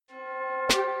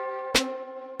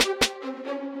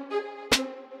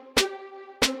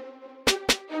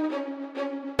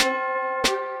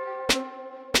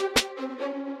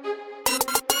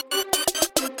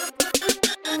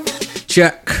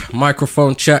Check,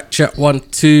 microphone check, 1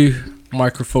 2,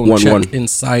 microphone One, check one.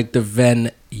 inside the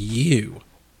venue.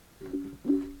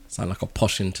 Sound like a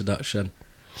posh introduction.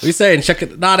 What you saying? Check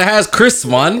it. Nah, the hair's Chris,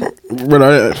 man.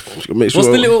 Make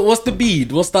sure. What's the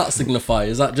bead? What's that signify?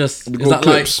 Is that just, is that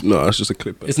clips? like, No, it's just a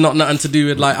clip. it's not nothing to do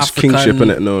with like It's African kingship in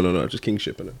it. No, just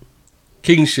kingship in it.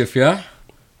 kingship, yeah?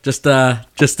 Just a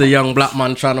young black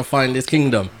man trying to find his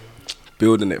kingdom.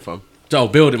 Building it, fam. Oh,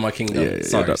 building my kingdom. Yeah,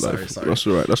 sorry.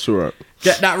 That's all right.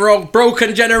 Get that wrong.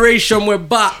 Broken Generation, we're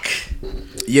back.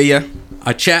 Yeah.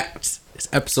 I checked. It's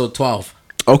episode 12.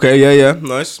 Okay, yeah.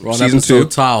 Nice. We're on Season episode 2.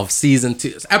 12, season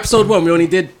 2. Episode 1, we only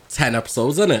did 10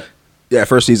 episodes, isn't it? Yeah,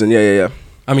 first season. Yeah.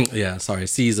 I mean, yeah, sorry,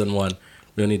 season 1.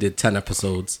 We only did 10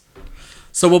 episodes.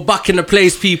 So we're back in the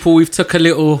place, people. We've took a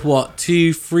little,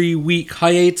 2-3 week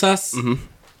hiatus. Mm-hmm.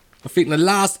 I think the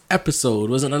last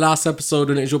episode, wasn't the last episode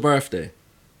when it was your birthday?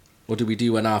 Or did we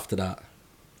do one after that?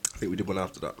 I think we did one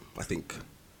after that. I think.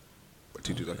 But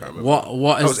 2 I can't remember. What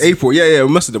That was is April. Yeah. We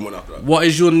must have done one after that. what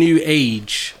is your new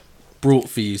age brought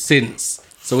for you since?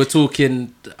 So we're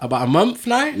talking about a month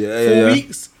now? Yeah, 4 yeah.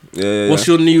 weeks? Yeah. What's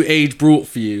your new age brought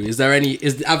for you? Is there any?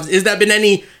 Is there been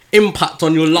any impact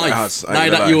on your life has. I now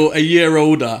ain't that gonna you're a year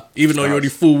older, even though you're only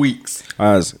 4 weeks?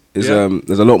 There's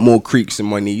a lot more creaks in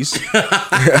my knees,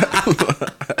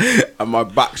 and my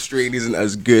back strain isn't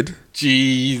as good.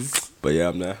 Jeez. But yeah,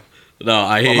 I'm there. No,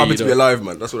 I hear I'm you. happy to be alive,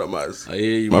 man. That's what that matters. I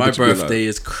hear you. I'm My happy to be alive. birthday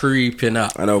is creeping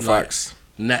up. I know, Like, facts.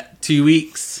 2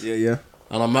 weeks, Yeah.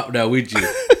 and I'm up there with you.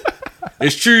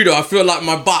 It's true though. I feel like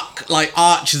my back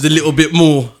arches a little bit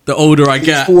more the older I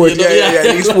get. Forward, You know?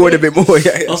 yeah. He's forward a bit more.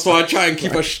 Yeah. That's why I try and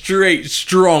keep a straight,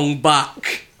 strong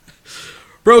back.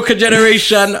 Broken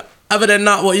Generation. Other than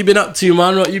that, what you been up to,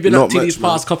 man? What you been Not up to much, these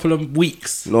past couple of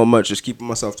weeks? Not much. Just keeping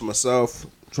myself to myself.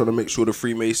 Trying to make sure the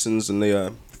Freemasons and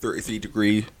the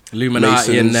 33-degree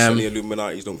Illuminati and Masons them. and the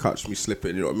Illuminatis don't catch me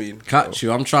slipping. You know what I mean? Catch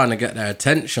you. I'm trying to get their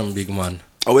attention, big man.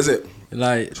 Oh, is it?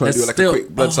 Like, Trying to do there's a quick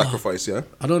blood sacrifice, yeah?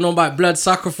 I don't know about blood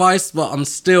sacrifice, but I'm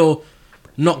still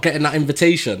not getting that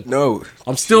invitation. No.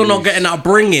 I'm still not getting that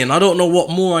bring-in. I don't know what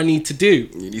more I need to do.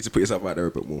 You need to put yourself out there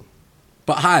a bit more.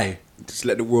 But hi. Just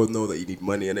let the world know that you need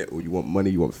money in it, or you want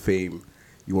money, you want fame,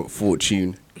 you want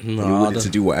fortune. No, and you're willing to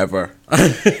do whatever.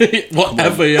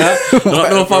 Whatever, yeah? I don't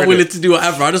know if I'm willing to do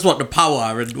whatever. I just want the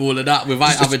power and all of that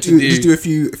without having to do... Just do a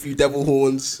few devil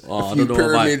horns, Oh, a few I don't know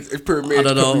pyramids. I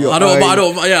don't know.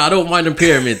 I don't mind the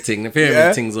pyramid thing. The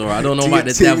pyramid thing's alright. I don't know Do about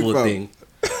your the thing, devil fam. thing.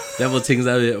 Devil thing's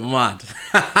a bit mad.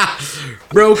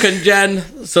 Broken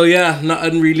Gen. So yeah,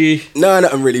 nothing really. No,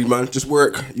 nothing really, man. Just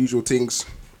work, usual things.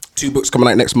 2 books coming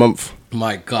out next month.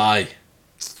 My guy.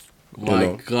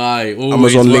 know. Always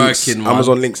Amazon working, links. man.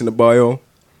 Amazon links in the bio.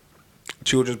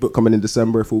 Children's book coming in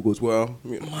December if all goes well.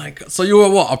 My God. So you're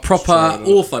what? A proper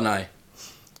author now?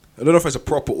 I don't know if it's a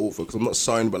proper author because I'm not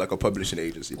signed by like a publishing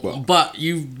agency. But But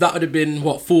that would have been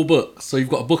what, 4 books? So you've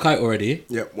got a book out already.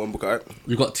 yeah, 1 book out.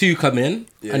 You've got 2 coming,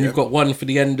 Yeah, and you've yeah. got 1 for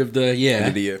the end of the year. End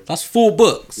of the year. That's 4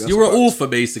 books. That's You're an facts. author,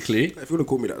 basically. If you want to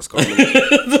call me that, it's common.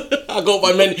 I go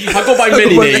by many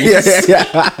names.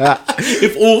 yeah.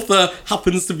 If author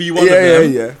happens to be one of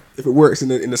them. Yeah. If it works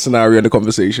in the scenario and the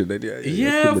conversation, then yeah.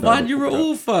 Yeah, call me that, man, you're an call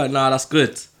me author. Nah, that's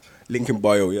good. that. Link in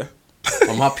bio, yeah.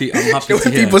 I'm happy You know to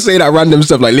when hear. people say that random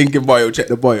stuff like link in bio, check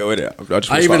the bio,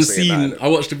 innit? I even seen, I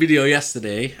watched a video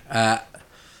yesterday.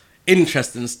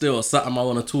 Interesting still, something I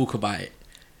want to talk about.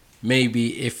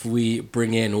 Maybe if we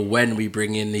bring in, or when we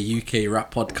bring in the UK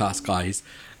rap podcast guys.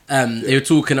 They were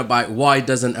talking about why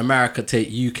doesn't America take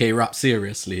UK rap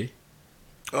seriously?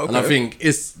 Okay. And I think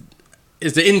it's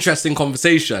an interesting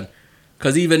conversation.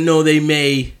 Because even though they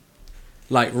may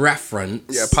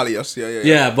reference... Yeah, Palios, yeah.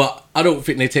 Yeah, but I don't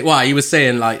think they take... Why? He was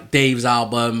saying Dave's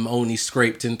album only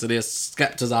scraped into this.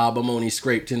 Skepta's album only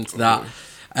scraped into that.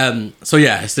 So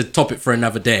yeah, it's the topic for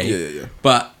another day. Yeah.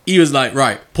 But he was like,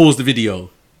 right, pause the video.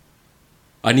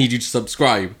 I need you to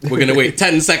subscribe. We're going to wait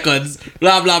 10 seconds,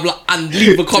 blah, blah, blah, and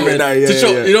leave a comment to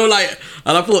show, yeah. you know,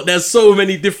 and I thought there's so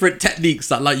many different techniques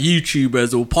that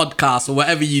YouTubers or podcasts or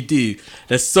whatever you do,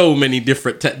 there's so many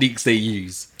different techniques they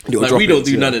use. We don't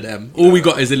do none of them. All we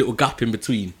got is a little gap in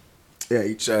between. Yeah,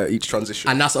 each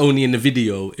transition. And that's only in the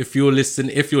video. If you're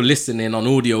listening on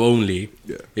audio only,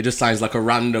 it just sounds like a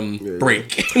random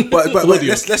break. But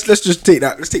let's just take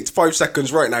that. Let's take 5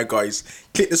 seconds right now, guys.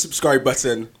 Click the subscribe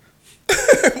button.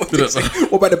 What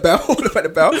about the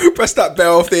bell? Press that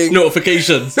bell thing.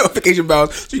 Notification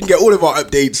bells, so you can get all of our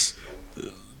updates.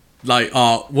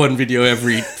 One video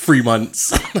every 3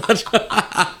 months.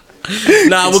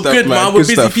 Nah, we're good, man. We're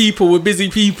busy people. We're busy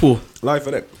people. Life,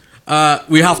 innit?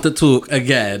 We have to talk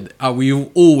again. We've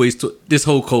always talked this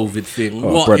whole COVID thing.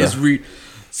 Oh, brother.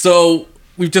 So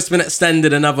we've just been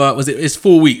extended another. It's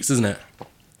 4 weeks, isn't it?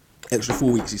 Extra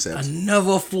 4 weeks, he said.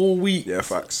 Another 4 weeks. Yeah,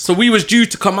 facts. So we was due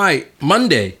to come out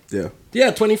Monday. Yeah.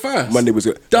 Yeah, 21st. Monday was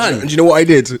good. Done. And you know what I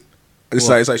did? It's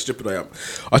like stupid I am.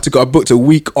 I booked a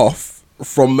week off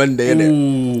from Monday,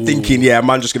 innit? Thinking,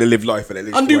 man, just gonna live life and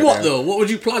then. And do what though? What were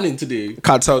you planning to do?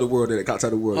 Can't tell the world, innit? Can't tell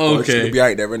the world. Okay. I'm just gonna be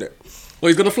out there, innit? Well,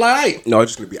 he's gonna fly out? No, I'm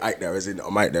just gonna be out there, as in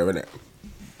I'm out there, innit?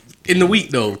 In the week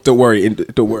though. Don't worry.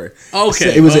 Don't worry. Okay. So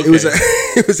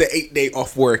it was an 8 day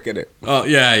off work, innit? Oh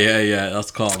yeah. That's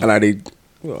calm. And I did.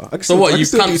 Well, so what? You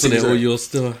cancelled it, or you're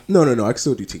still? No. I can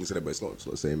still do things in it, but it's not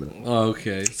the same. Innit? Oh,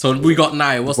 okay. So we got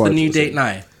now. What's the new date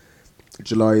now?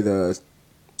 July the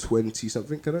 20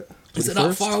 something, can it? 21st? Is it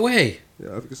that far away?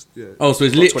 Yeah, I think it's Oh, so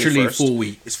it's literally 21st. 4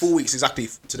 weeks. It's 4 weeks exactly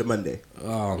to the Monday.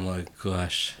 Oh my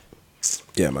gosh.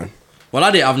 Yeah, man. Well,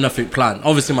 I didn't have nothing planned.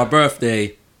 Obviously, my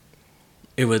birthday.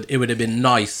 It would have been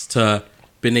nice to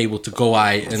been able to go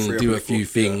out and do a few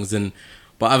things,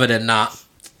 but other than that,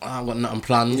 I got nothing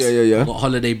planned. Yeah. I got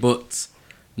holiday booked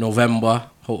November.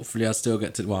 Hopefully, I still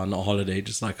get to not a holiday,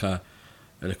 just like a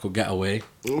little getaway.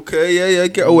 Okay, yeah,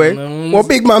 getaway. Well,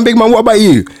 big man. What about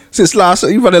you? Since last,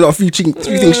 you've had a few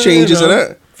things changes, isn't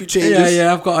it? A few changes.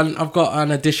 Yeah. I've got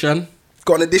an addition.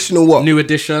 Got an additional what? New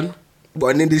addition.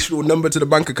 What, an additional number to the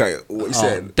bank account? What you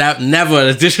saying? Never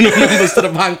additional numbers to the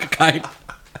bank account.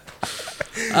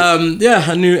 A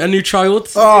new child,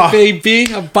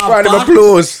 baby, a baba. Round of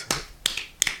applause.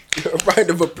 Round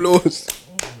of applause.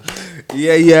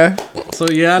 Yeah. So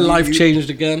life changed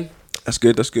again. That's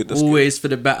good. Always for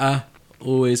the better.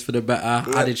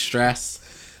 Yeah. Added stress.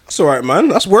 That's alright, man.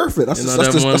 That's worth it. That's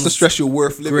the stress you're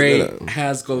worth living. Great.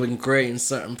 Hair's going great in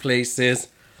certain places.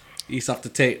 You used to have to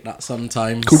take that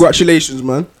sometimes. Congratulations,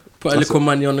 man. Put a little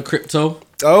money on the crypto.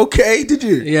 Okay, did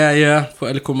you? Yeah.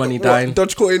 Put a little money down.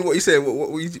 Dogecoin, what you saying?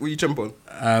 What you jump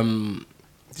on?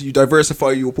 Do you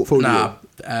diversify your portfolio?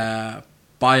 Nah,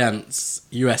 Binance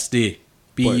USD.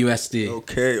 BUSD.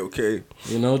 Okay.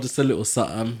 You know, just a little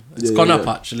something. It's gone up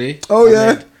actually. Oh,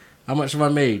 yeah. How much have I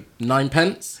made? 9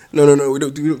 pence? No. We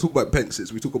don't talk about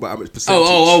pences. We talk about how much percentage.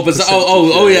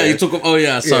 Yeah. You talk. Oh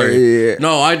yeah. Sorry. Yeah.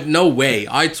 No way.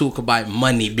 I talk about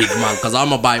money, big man, because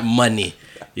I'm about money.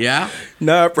 Yeah.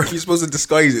 Nah, bro. You're supposed to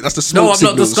disguise it. That's the smoke. No,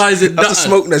 I'm not disguising. That's the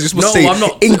smoke. You're supposed to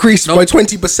say increase by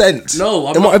 20%.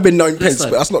 No, it might have been 9 pence,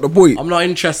 but that's not the point. I'm not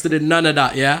interested in none of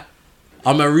that. Yeah.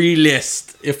 I'm a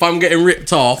realist. If I'm getting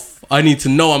ripped off, I need to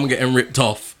know I'm getting ripped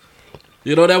off.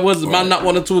 You know, there was man that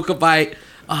want to talk about,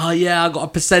 I got a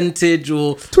percentage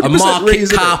or a market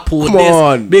cap or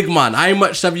this. Big man, how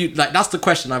much have you, that's the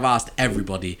question I've asked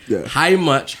everybody. Yeah. How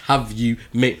much have you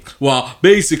made? Well,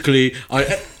 basically,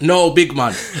 big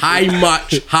man, how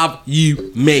much have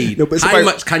you made? How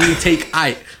much can you take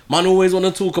out? Man always want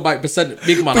to talk about percent.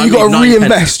 Big man, but you got to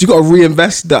reinvest. You got to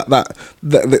reinvest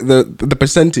the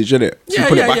percentage in it. So you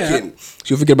put it back in. So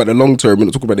you're thinking about the long term and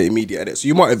not talking about the immediate edit. So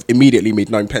you might have immediately made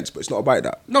 9 pence, but it's not about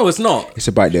that. No, it's not. It's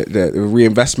about the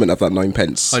reinvestment of that 9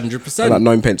 pence. 100%. And that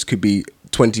 9 pence could be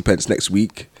 20 pence next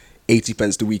week, 80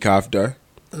 pence the week after.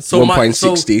 So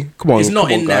 £1.60. Come on, it's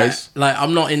not in guys. There.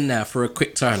 I'm not in there for a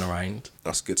quick turnaround.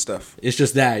 That's good stuff. It's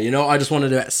just there, you know. I just wanted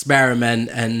to experiment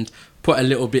and put a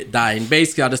little bit down.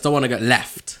 Basically, I just don't want to get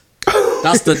left.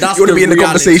 That's you want to be in the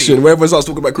conversation where everyone starts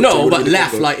talking about crypto. No, but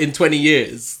left in 20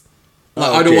 years.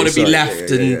 I don't want to be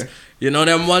left, and you know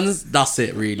them ones. That's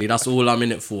it, really. That's all I'm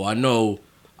in it for. I know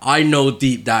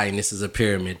deep down this is a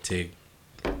pyramid thing.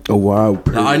 Oh wow!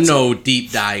 I know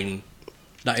deep down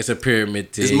that it's a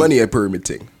pyramid thing. Is money a pyramid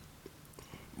thing?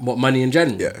 What, money in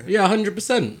general? Yeah,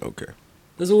 100%. Okay.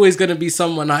 There's always going to be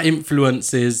someone that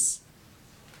influences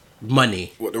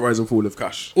money. What, the rise and fall of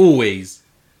cash? Always.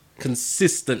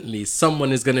 Consistently,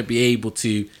 someone is going to be able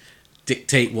to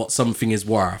dictate what something is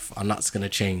worth, and that's going to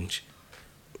change.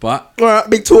 But all right,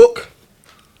 big talk.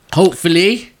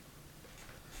 Hopefully,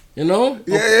 you know.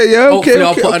 Yeah. Hopefully,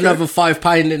 I'll put another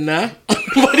 £5 in there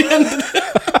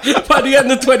by the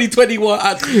end of 2021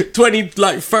 at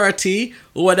 30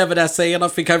 or whatever they're saying. I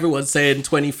think everyone's saying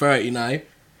 2030 now.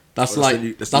 That's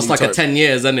like a 10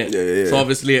 years, isn't it? Yeah. So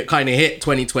obviously, it kind of hit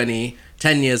 2020,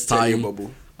 10 years time.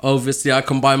 Obviously, I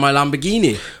can buy my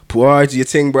Lamborghini. Boy, do your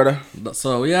thing, brother.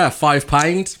 So yeah,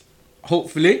 £5.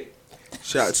 Hopefully.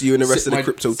 Shout out to you and the rest of the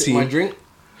crypto team. My drink.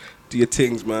 Do your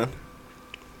things, man.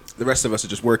 The rest of us are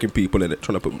just working people in it,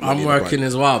 trying to put money I'm working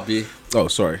as well, B. Oh,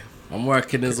 sorry. I'm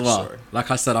working as well. Sorry. Like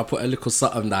I said, I put a little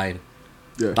something down.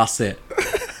 Yeah. That's it.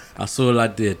 That's all I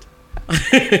did.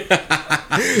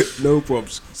 No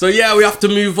probs. So yeah, we have to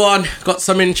move on. Got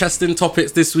some interesting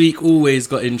topics this week. Always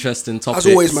got interesting topics.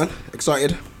 As always, man.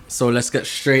 Excited. So let's get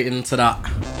straight into that.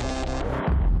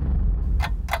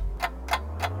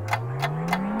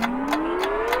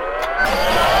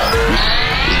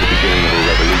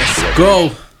 Let's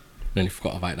go. Nearly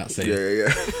forgot about that saying.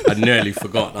 Yeah. I nearly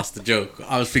forgot. That's the joke.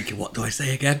 I was thinking, what do I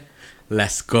say again?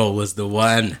 Let's go was the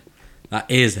one. That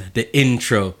is the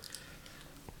intro.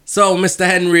 So, Mr.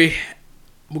 Henry,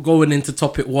 we're going into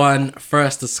topic one.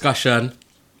 First discussion.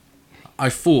 I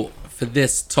thought for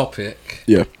this topic,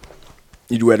 Yeah.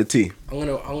 You wear the T. I'm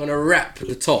gonna rep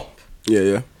the top.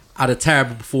 Yeah. Had a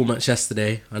terrible performance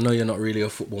yesterday. I know you're not really a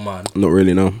football man, Not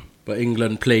really, no. but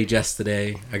England played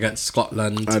yesterday against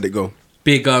Scotland. How'd it go?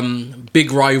 Big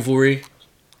rivalry.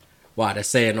 Wow, they're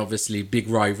saying obviously big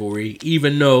rivalry,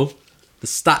 even though the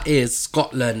stat is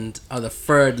Scotland are the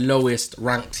third lowest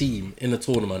ranked team in the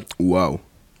tournament. Wow.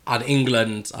 And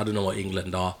England, I don't know what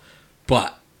England are,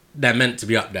 but they're meant to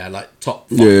be up there, like top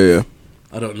 5. Yeah.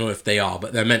 I don't know if they are,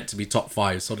 but they're meant to be top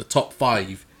 5. So the top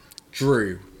 5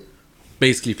 drew,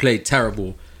 basically played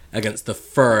terrible against the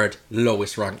third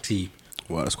lowest ranked team.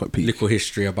 Wow, that's quite peak. Little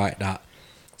history about that.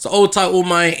 So old title, all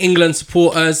my England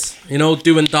supporters,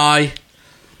 do and die,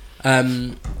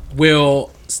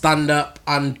 will stand up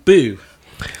and boo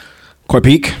Quite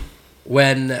peak.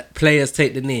 when players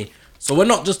take the knee. So we're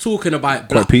not just talking about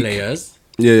black peak. players.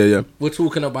 Yeah. We're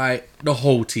talking about the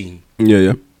whole team.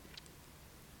 Yeah.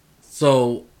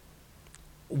 So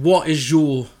what is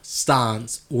your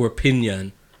stance or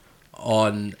opinion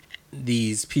on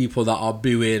these people that are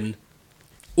booing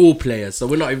all players? So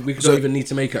we don't even need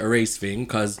to make it a race thing,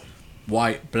 because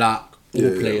white, black,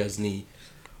 all players knee.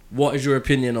 What is your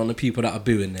opinion on the people that are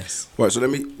booing this? Right, so let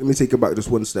me take it back just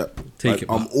one step. Take it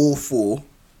back. I'm all for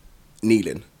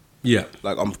kneeling. Yeah.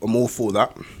 Like I'm all for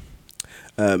that.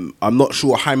 I'm not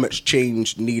sure how much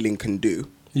change kneeling can do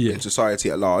in society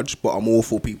at large, but I'm all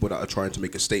for people that are trying to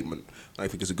make a statement. I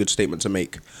think it's a good statement to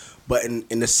make. But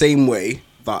in the same way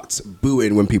that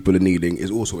booing when people are kneeling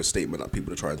is also a statement that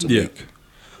people are trying to make.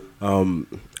 And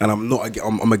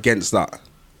I'm against that.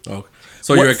 Okay.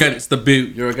 So you're against the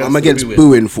boo? I'm against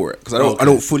booing for it, because I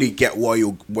don't fully get why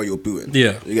you're booing.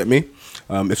 Yeah. You get me?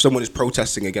 If someone is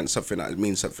protesting against something that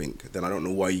means something, then I don't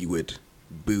know why you would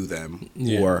boo them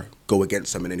or go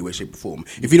against them in any way, shape, or form.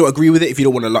 If you don't agree with it, if you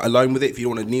don't want to align with it, if you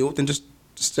don't want to kneel, then just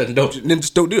don't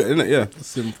do it, isn't it? Yeah.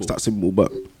 Simple. It's that simple.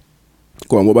 But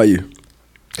go on. What about you?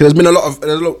 Because there's been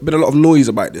a lot of noise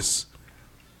about this.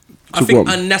 I think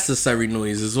unnecessary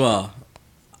noise as well.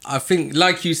 I think,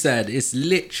 like you said, it's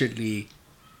literally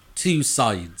two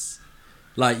sides.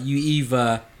 Like, you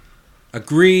either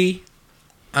agree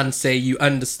and say you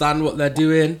understand what they're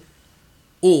doing,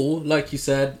 or, like you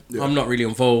said, I'm not really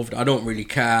involved, I don't really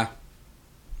care.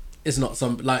 It's not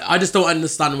I just don't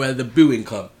understand where the booing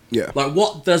come. Yeah. Like,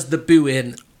 what does the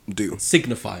booing do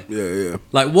signify? Yeah.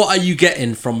 Like, what are you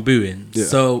getting from booing? Yeah.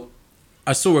 So,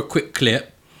 I saw a quick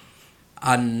clip,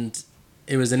 and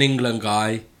it was an England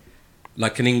guy,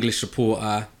 like an English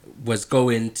supporter, was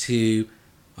going to,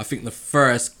 I think, the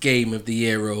first game of the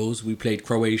Euros. We played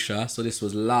Croatia, so this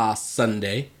was last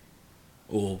Sunday,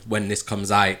 or when this comes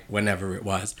out, whenever it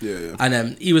was. Yeah.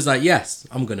 And he was like, yes,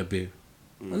 I'm going to boo.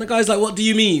 And the guy's like, what do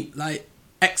you mean? Like,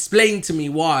 explain to me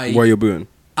why you're booing.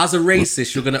 As a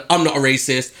racist, you're going to... I'm not a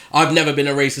racist. I've never been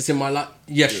a racist in my life.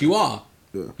 Yes, you are.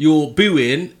 Yeah. You're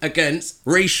booing against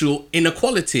racial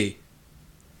inequality.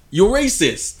 You're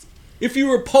racist. If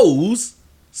you oppose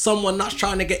someone that's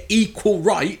trying to get equal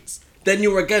rights, then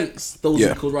you're against those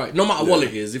equal rights. No matter what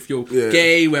it is. If you're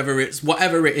gay, whether it's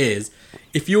whatever it is.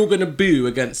 If you're going to boo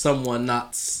against someone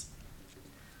that's...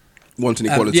 wanting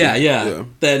equality.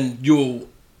 Then you're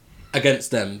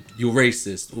against them. You're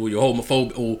racist, or you're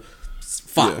homophobic, or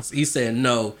facts. He's saying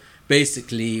no.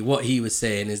 Basically, what he was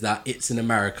saying is that it's an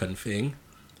American thing.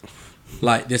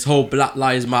 Like, this whole Black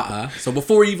Lives Matter. So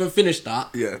before he even finished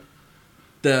that,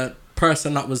 the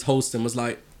person that was hosting was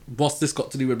like, what's this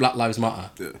got to do with Black Lives Matter?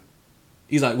 Yeah.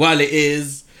 He's like, well, it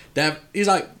is. He's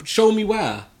like, show me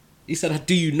where. He said,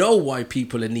 do you know why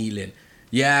people are kneeling?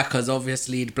 Yeah, because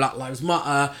obviously Black Lives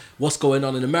Matter, what's going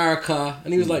on in America?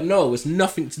 And he was like, no, it's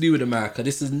nothing to do with America.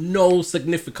 This is no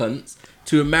significance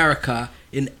to America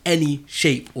in any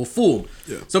shape or form.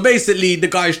 Yeah. So basically, the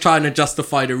guy's trying to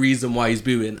justify the reason why he's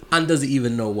booing and doesn't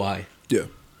even know why. Yeah.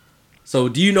 So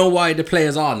do you know why the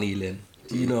players are kneeling?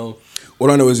 Do you know?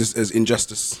 All I know is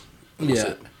injustice.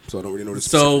 Yeah. So I don't really know the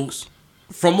specifics. So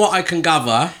from what I can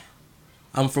gather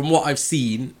and from what I've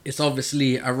seen, it's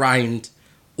obviously around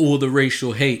all the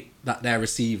racial hate that they're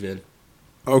receiving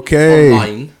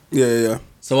online. Yeah.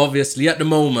 So obviously at the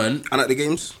moment... And at the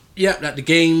games? Yeah, at the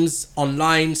games,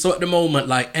 online. So at the moment,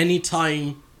 like,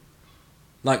 anytime,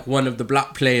 like, one of the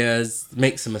black players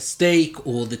makes a mistake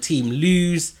or the team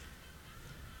lose,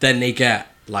 then they get,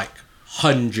 like,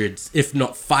 hundreds, if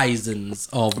not thousands,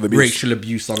 of racial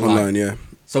abuse online. Yeah.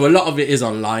 So a lot of it is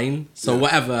online. So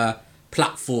whatever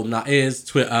platform that is,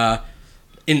 Twitter,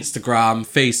 Instagram,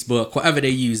 Facebook, whatever they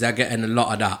use, they're getting a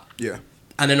lot of that. Yeah.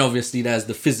 And then obviously there's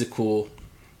the physical,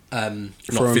 not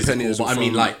physical, but I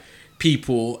mean like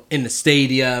people in the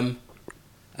stadium,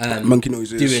 monkey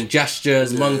noises, doing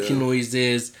gestures, monkey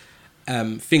noises,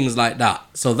 things like that.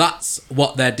 So that's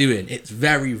what they're doing. It's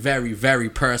very, very, very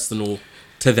personal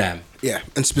to them. Yeah,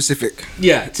 and specific.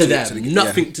 Yeah, to them.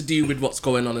 Nothing to do with what's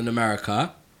going on in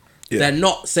America. Yeah. They're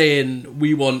not saying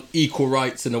we want equal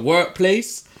rights in the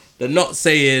workplace. They're not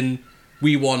saying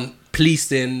we want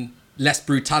policing, less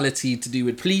brutality to do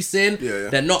with policing. Yeah.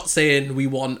 They're not saying we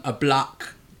want a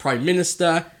black prime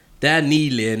minister. They're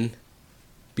kneeling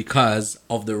because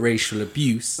of the racial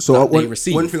abuse that they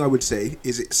receive. One thing I would say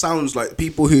is it sounds like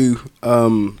people who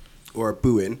are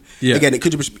booing. Yeah. Again,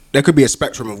 there could be a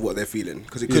spectrum of what they're feeling,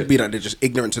 because it could be that they're just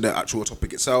ignorant to the actual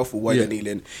topic itself or why they're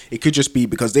kneeling. It could just be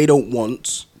because they don't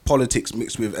want politics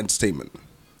mixed with entertainment.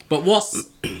 But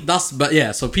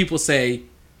so people say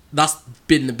that's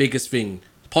been the biggest thing.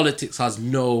 Politics has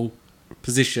no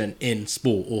position in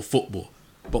sport or football.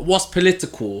 But what's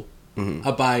political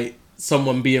about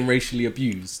someone being racially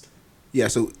abused? Yeah,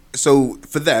 so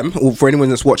for them, or for anyone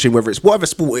that's watching, whether it's whatever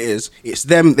sport it is, it's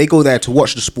them. They go there to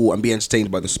watch the sport and be entertained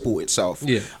by the sport itself,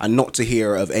 and not to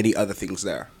hear of any other things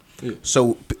there. Yeah.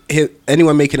 So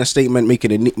anyone making a statement,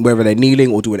 whether they're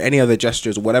kneeling or doing any other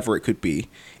gestures or whatever it could be,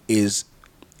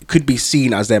 could be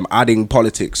seen as them adding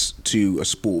politics to a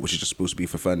sport which is just supposed to be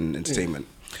for fun and entertainment.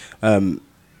 I'm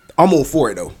all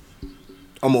for it though.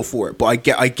 I'm all for it, but I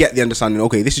get the understanding.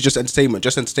 Okay, this is just entertainment.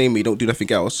 Just entertain me. Don't do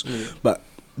nothing else. But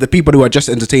the people who are just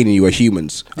entertaining you are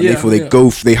humans, and therefore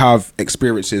they have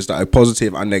experiences that are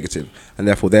positive and negative, and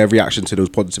therefore their reaction to those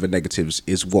positive and negatives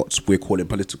is what we're calling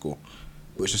political.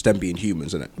 But it's just them being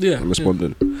humans, isn't it? Yeah, and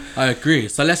responding. I agree.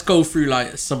 So let's go through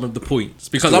like some of the points,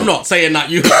 because I'm not saying that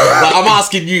you. Like, I'm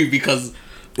asking you because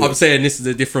I'm saying this is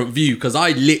a different view, because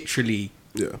I literally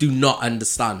do not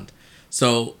understand.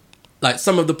 So, like,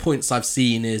 some of the points I've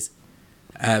seen is,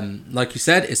 like you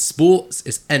said, it's sports,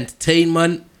 it's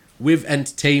entertainment. With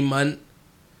entertainment,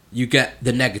 you get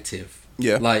the negative.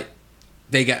 Yeah. Like,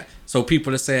 so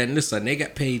people are saying, listen, they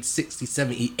get paid 60,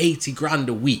 70, 80 grand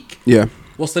a week. Yeah.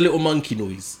 What's the little monkey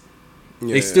noise?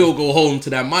 They still go home to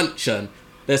their mansion.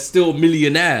 They're still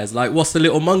millionaires. Like, what's the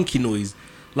little monkey noise?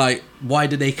 Like, why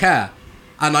do they care?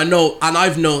 And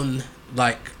I've known,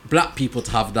 like, black people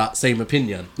to have that same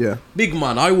opinion. Yeah. Big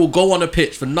man, I will go on a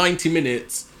pitch for 90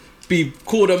 minutes, be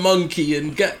called a monkey,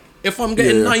 and if I'm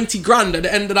getting 90 grand at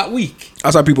the end of that week.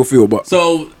 That's how people feel, but...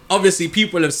 So, obviously,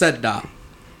 people have said that.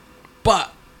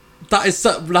 But that is,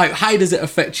 like, how does it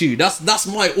affect you? That's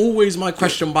always my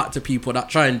question back to people that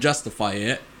try and justify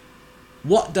it.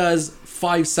 What does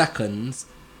 5 seconds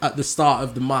at the start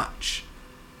of the match...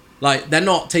 Like, they're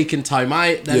not taking time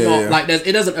out. They're not... Like,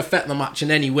 it doesn't affect the match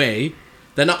in any way.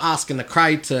 They're not asking the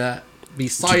crowd to be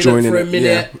silent for a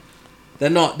minute. Yeah. They're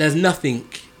not... There's nothing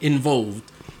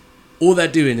involved. All they're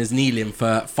doing is kneeling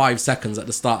for 5 seconds at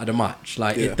the start of the match.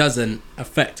 Like, it doesn't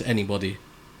affect anybody.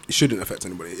 It shouldn't affect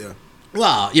anybody, yeah.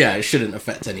 Well, yeah, it shouldn't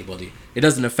affect anybody. It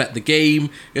doesn't affect the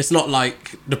game. It's not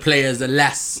like the players are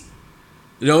less...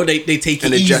 You know, they take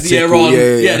it easier on...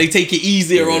 Yeah, they take it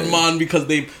easier on, man,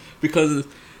 because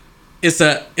it's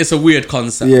a weird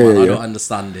concept, man. I don't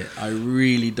understand it. I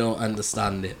really don't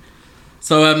understand it.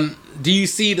 So, do you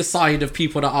see the side of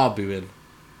people that are booing?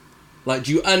 Like,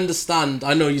 do you understand?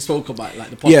 I know you spoke about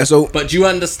like the podcast, but do you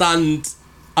understand?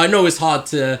 I know it's hard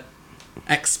to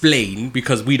explain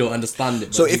because we don't understand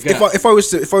it. So if I was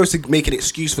to make an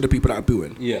excuse for the people that are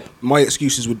booing, my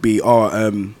excuses would be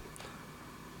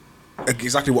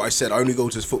exactly what I said. I only go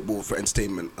to football for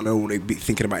entertainment, and I don't want to be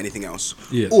thinking about anything else.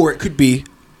 Yeah. Or it could be,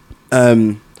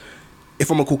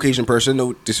 if I'm a Caucasian person,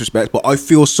 no disrespect, but I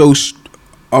feel so.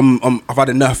 I've had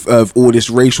enough of all this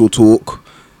racial talk.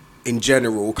 In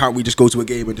general, can't we just go to a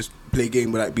game and just play a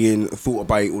game without being thought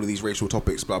about all of these racial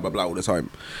topics, blah, blah, blah, all the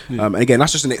time? Yeah. And again,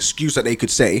 that's just an excuse that they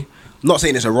could say. I'm not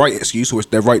saying it's a right excuse or it's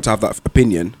their right to have that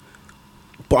opinion.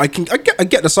 But I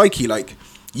get the psyche. Like,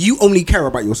 you only care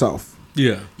about yourself.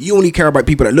 Yeah. You only care about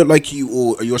people that look like you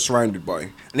or you're surrounded by.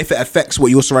 And if it affects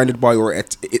what you're surrounded by, or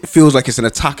it feels like it's an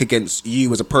attack against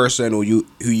you as a person or who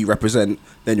you represent,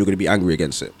 then you're going to be angry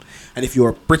against it. And if you're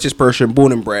a British person,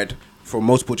 born and bred, for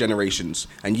multiple generations,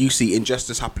 and you see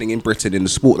injustice happening in Britain in the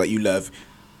sport that you love,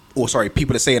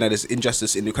 people are saying that there's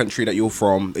injustice in the country that you're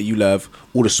from, that you love,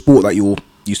 or the sport that you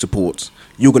support,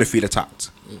 you're going to feel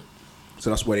attacked. So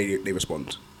that's why they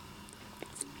respond.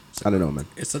 I don't know, man.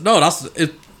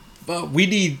 But we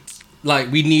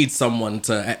need someone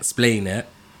to explain it.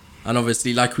 And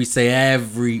obviously, like we say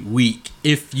every week,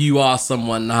 if you are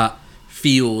someone that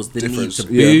feels the need to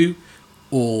boo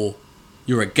or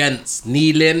you're against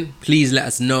kneeling, please let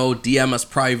us know. DM us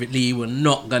privately. We're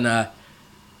not gonna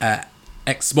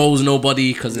expose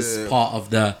nobody because it's part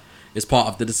of the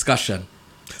discussion.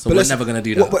 So we're never gonna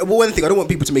do that. But one thing, I don't want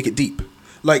people to make it deep.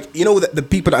 Like, you know, that the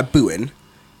people that are booing,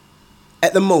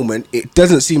 at the moment, it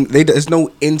doesn't seem there's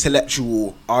no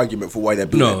intellectual argument for why they're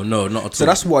booing. No, not at all. So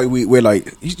that's why we're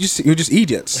like, you're just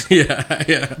idiots.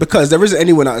 Yeah. Because there isn't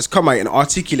anyone that has come out and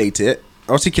articulated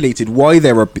why they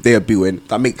are booing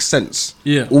that makes sense.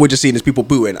 Yeah. All we're just seeing is people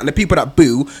booing, and the people that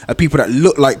boo are people that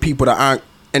look like people that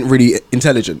aren't really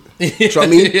intelligent. Do you know what I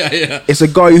mean? Yeah. It's a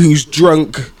guy who's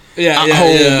drunk at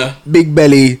home, big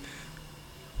belly,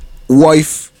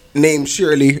 wife named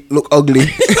Shirley, look ugly.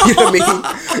 You know what I mean?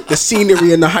 The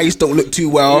scenery and the heist don't look too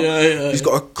well. He's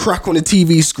got a crack on the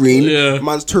TV screen.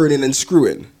 Man's turning and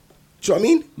screwing. Do you know what I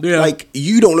mean? Yeah. Like,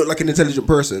 you don't look like an intelligent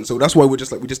person, so that's why we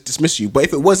just dismiss you. But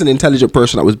if it was an intelligent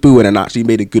person that was booing and actually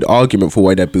made a good argument for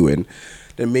why they're booing,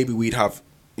 then maybe we'd have,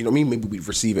 you know what I mean? Maybe we'd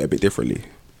receive it a bit differently.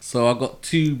 So I got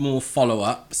 2 more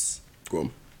follow-ups. Go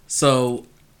on. So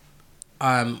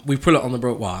we put it on the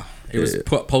It was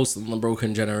posted on the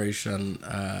Broken Generation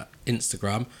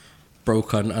Instagram,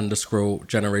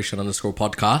 broken_generation_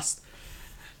 podcast.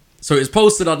 So it's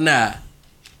posted on there.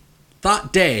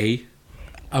 That day,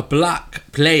 a black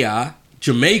player,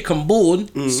 Jamaican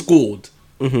born, scored.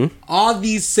 Mm-hmm. Are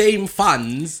these same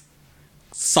fans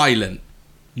silent?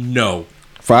 No.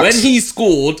 Facts. When he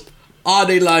scored, are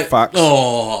they like, Facts.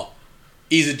 oh,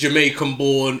 he's a Jamaican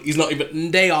born, he's not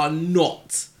even... They are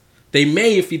not. They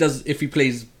may if he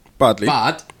plays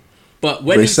bad, but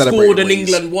when he scored and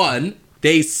England won,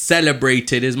 they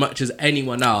celebrated as much as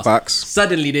anyone else. Facts.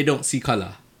 Suddenly they don't see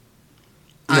colour.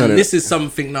 And this is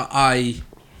something that I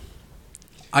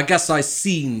guess I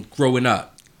seen growing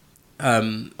up.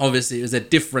 Obviously it was a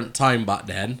different time back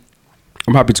then.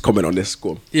 I'm happy to comment on this.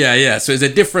 Go on. Yeah. So it's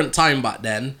a different time back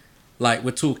then. Like,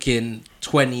 we're talking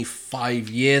 25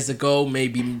 years ago,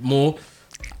 maybe more.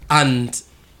 And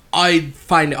I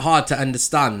find it hard to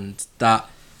understand that,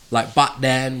 like, back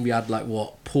then we had, like,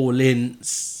 Paul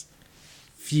Ince,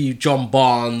 few John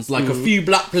Barnes, like a few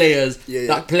black players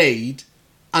that played,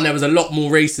 and there was a lot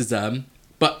more racism.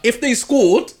 But if they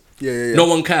scored, no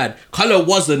one cared. Colour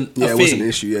wasn't a thing. It wasn't an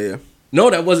issue,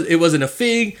 No, it wasn't a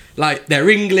thing. Like, they're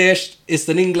English, it's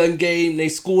an England game, they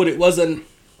scored, it wasn't,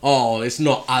 oh, it's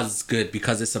not as good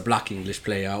because it's a black English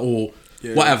player, or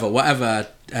whatever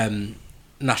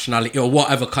nationality or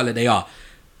whatever colour they are.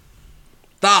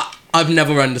 That I've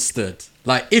never understood.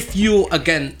 Like, if you're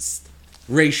against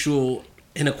racial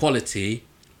inequality,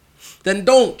 then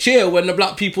don't cheer when the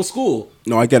black people score.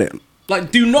 No, I get it.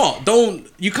 Like,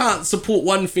 you can't support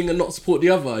one thing and not support the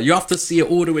other. You have to see it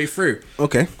all the way through.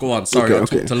 Okay. Go on, sorry, I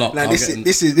talked a lot. Now, this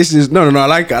is no, I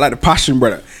like it. I like the passion,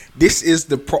 brother. This is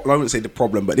I wouldn't say the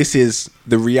problem, but this is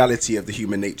the reality of the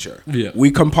human nature. Yeah.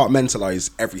 We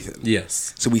compartmentalize everything.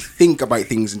 Yes. So we think about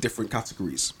things in different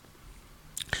categories.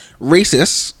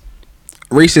 Racists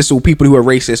or people who are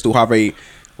racist or have a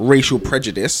racial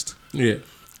prejudice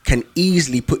can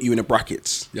easily put you in a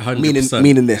brackets. 100%.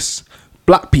 Meaning this.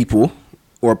 Black people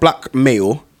or a black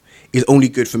male is only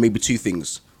good for maybe 2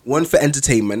 things. One for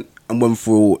entertainment and one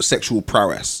for sexual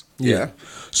prowess. Yeah.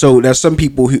 So there's some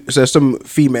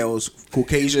females,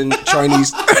 Caucasian,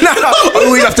 Chinese. I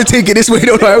always have to take it this way,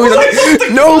 don't I?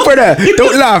 No, brother,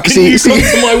 don't laugh. Can you come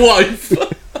to my wife?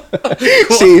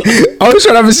 See, I was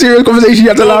trying to have a serious conversation. You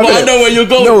have to laugh. I know where you're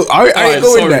going. No, I ain't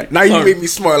going there. Now you made me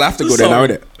smile. I have to go there now,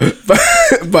 innit?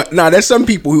 But now there's some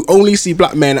people who only see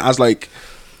black men as like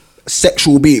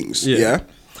sexual beings. Yeah.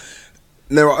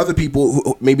 And there are other people,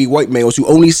 who, maybe white males, who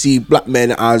only see black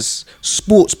men as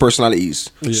sports personalities.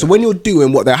 Yeah. So when you're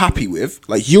doing what they're happy with,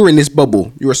 like, you're in this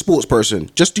bubble, you're a sports person,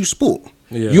 just do sport.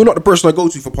 Yeah. You're not the person I go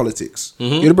to for politics.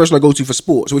 Mm-hmm. You're the person I go to for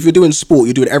sport. So if you're doing sport,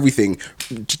 you're doing everything.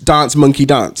 Dance, monkey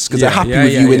dance. Because they're happy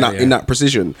with you in that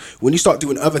precision. When you start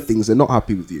doing other things, they're not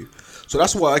happy with you. So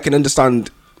that's why I can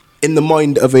understand, in the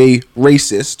mind of a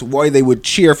racist, why they would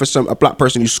cheer for a black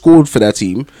person who scored for their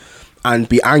team and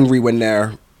be angry when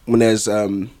they're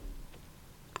kneeling.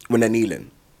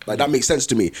 Like, that makes sense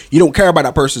to me. You don't care about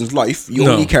that person's life. You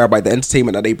only care about the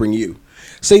entertainment that they bring you.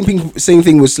 Same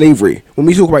thing with slavery. When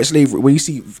we talk about slavery, when you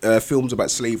see films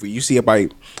about slavery, you see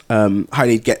about how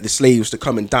they get the slaves to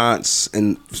come and dance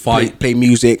and play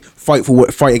music,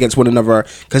 fight against one another,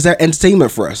 because they're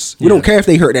entertainment for us. We don't care if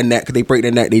they hurt their neck, they break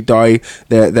their neck, they die,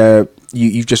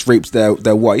 you've just raped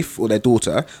their wife or their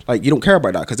daughter. Like, you don't care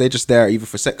about that, because they're just there either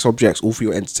for sex objects or for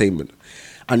your entertainment.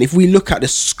 And if we look at the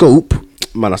scope,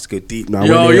 man has to go deep now.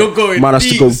 Yo, you're going man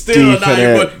deep still.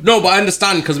 No, but I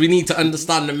understand, because we need to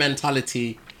understand the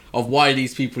mentality of why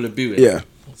these people are doing it. Yeah.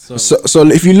 So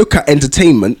if you look at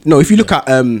entertainment, if you look at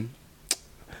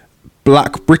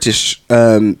black British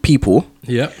people,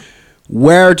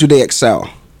 where do they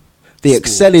excel? They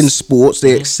excel in sports.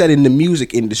 They excel in the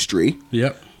music industry.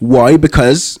 Yeah. Why?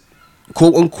 Because,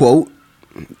 quote unquote,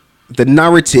 the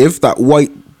narrative that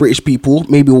white British people,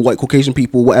 maybe white Caucasian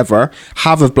people, whatever,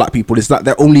 have of black people is that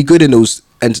they're only good in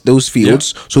those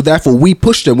fields. Yeah. So therefore, we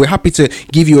push them. We're happy to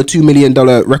give you a $2 million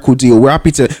record deal. We're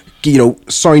happy to,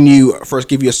 sign you first,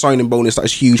 give you a signing bonus that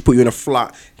is huge, put you in a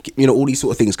flat, all these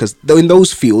sort of things. Because in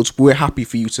those fields, we're happy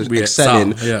for you to excel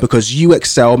in, because you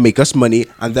excel, make us money,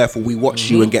 and therefore we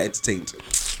watch you and get entertained.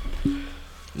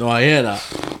 No, I hear that.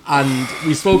 And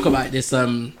we spoke about this.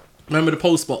 Remember the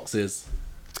post boxes?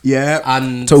 Yeah,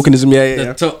 and tokenism.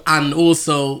 Yeah. And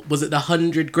also, was it the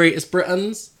 100 Greatest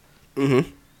Britons? Mm-hmm.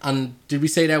 And did we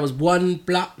say there was one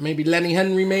black? Maybe Lenny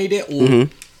Henry made it, or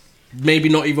maybe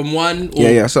not even one. Or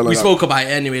yeah. We spoke about it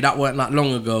anyway. That weren't that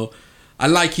long ago.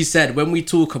 And like you said, when we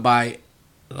talk about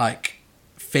like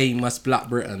famous black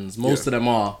Britons, most of them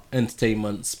are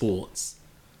entertainment, sports.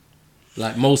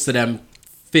 Like, most of them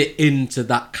fit into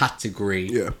that category.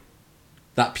 Yeah.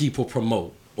 That people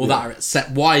promote. Or that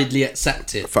are widely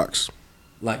accepted. Facts.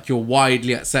 Like, you're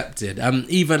widely accepted.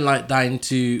 Even like down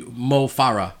to Mo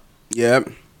Farah. Yeah.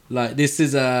 Like, this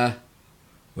is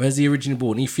where's he originally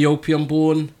born? Ethiopian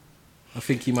born. I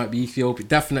think he might be Ethiopian.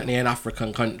 Definitely an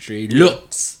African country.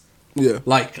 Looks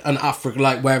like an African,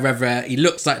 like wherever he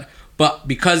looks like. But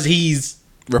because he's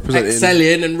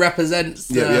excelling and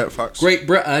represents Great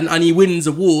Britain and he wins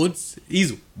awards,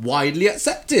 he's widely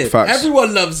accepted. Facts.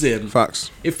 Everyone loves him.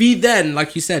 Facts. If he then,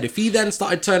 like you said,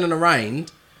 started turning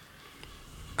around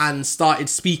and started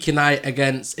speaking out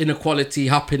against inequality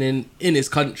happening in his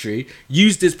country,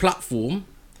 used his platform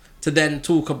to then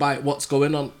talk about what's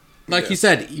going on. Like you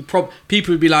said,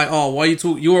 people would be like, "Oh, why you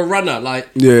talk? You're a runner. Like,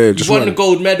 you won the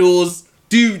gold medals.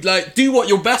 Do what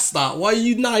you're best at. Why are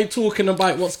you now talking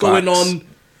about what's going on?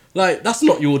 Like, that's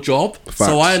not your job." Facts.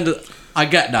 So I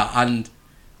get that, and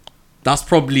that's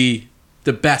probably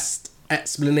the best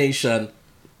explanation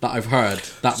that I've heard.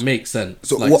 That makes sense.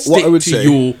 So like, what I would say,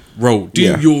 your role. Do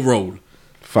your role.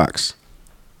 Facts.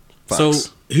 So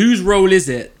whose role is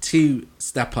it to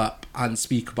step up and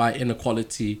speak about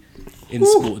inequality in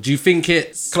sport? Do you think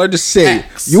it's... Can I just say,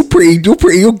 X? you're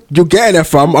getting there,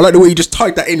 fam. I like the way you just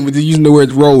typed that in with using the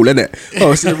word role, innit?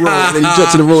 Oh, it's the role, and then you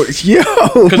jump to the role.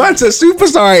 Yo, man's a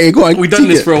superstar. Go on, we've done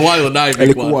this for a while now,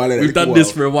 big one. We've done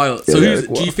this for a while. So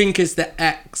do you think it's the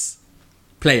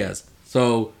ex-players?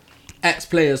 So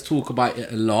ex-players talk about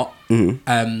it a lot.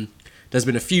 Mm-hmm. There's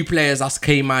been a few players that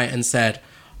came out and said,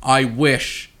 I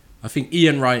think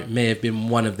Ian Wright may have been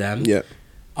one of them. Yeah.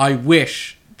 I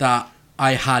wish that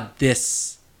I had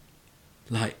this,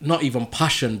 like, not even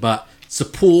passion, but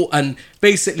support and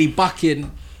basically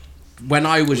backing when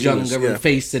I was younger and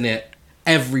facing it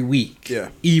every week,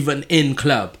 even in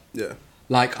club. Yeah.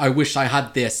 Like, I wish I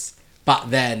had this back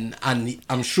then, and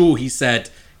I'm sure he said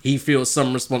he feels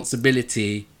some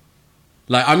responsibility.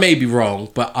 Like, I may be wrong,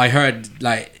 but I heard,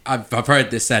 like, I've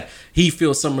heard this said, he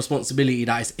feels some responsibility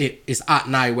that it's at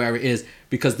now where it is,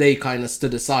 because they kind of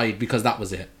stood aside because that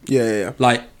was it. Yeah.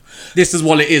 Like, this is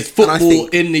what it is. Football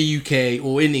in the UK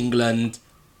or in England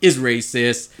is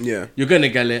racist. Yeah. You're going to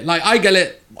get it. Like, I get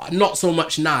it, not so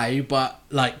much now, but,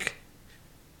 like,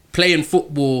 playing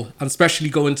football, and especially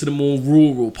going to the more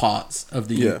rural parts of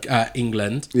the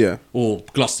England or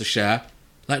Gloucestershire,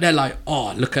 like, they're like,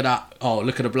 oh, look at that. Oh,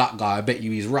 look at the black guy. I bet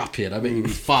you he's rapid. I bet you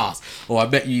he's fast. Or I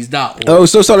bet you he's that. Or,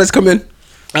 let's come in.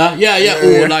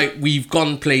 Or like, we've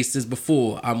gone places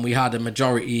before and we had a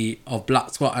majority of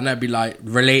black squad, and they'd be like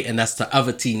relating us to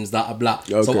other teams that are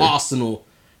black. Okay. So Arsenal,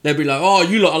 they'd be like, oh,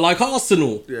 you lot are like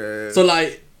Arsenal. Yeah. So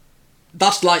like,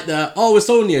 that's like it's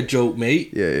only a joke,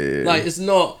 mate. Yeah. Like, it's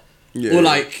not. Yeah. Or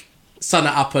like, sun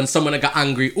it up and someone got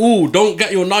angry. Oh, don't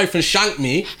get your knife and shank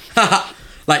me.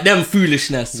 Like, them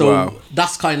foolishness. So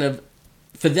that's kind of,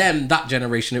 for them, that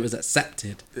generation, it was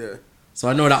accepted. Yeah. So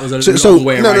I know that was a long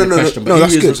way around the question, but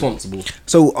who is responsible?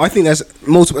 So I think there's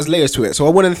multiple layers to it. So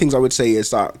one of the things I would say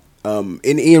is that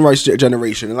in Ian Wright's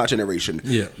generation, in that generation,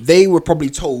 they were probably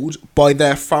told by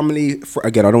their family,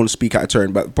 again, I don't want to speak out of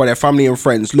turn, but by their family and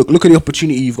friends, look at the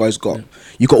opportunity you guys got. Yeah.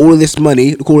 You got all of this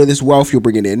money, look at all of this wealth you're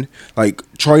bringing in. Like,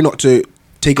 try not to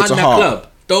take it to heart. Club.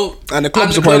 And the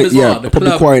club's probably,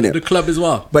 probably quiet it. The club as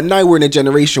well. But now we're in a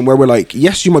generation where we're like,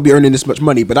 yes, you might be earning this much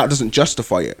money, but that doesn't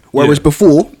justify it. Whereas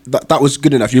before, that was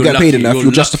good enough. You get paid enough, you're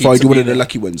justified, you're one of the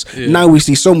lucky ones. Yeah. Now we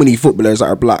see so many footballers that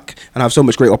are black and have so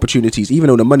much great opportunities, even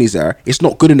though the money's there. It's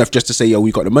not good enough just to say, yo,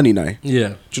 we got the money now. Yeah. Do you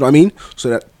know what I mean?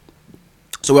 So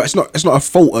it's not a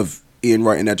fault of Ian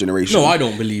Wright in their generation. No, I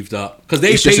don't believe that, because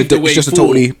they paved the way it's just a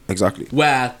totally exactly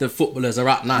where the footballers are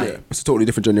at now. Yeah, it's a totally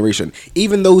different generation.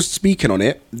 Even those speaking on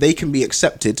it, they can be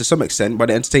accepted to some extent by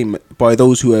the entertainment, by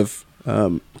those who have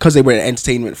because they were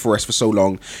entertainment for us for so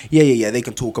long. Yeah. They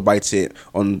can talk about it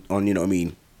on you know what I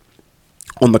mean,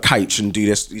 on the couch and do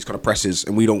these kind of presses,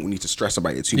 and we don't need to stress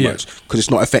about it too much because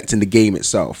it's not affecting the game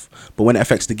itself. But when it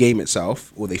affects the game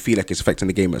itself, or they feel like it's affecting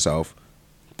the game itself,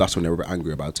 that's when they're a bit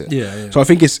angry about it. Yeah. So I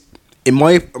think it's, in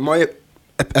my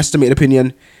estimated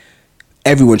opinion,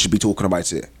 everyone should be talking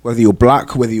about it. Whether you're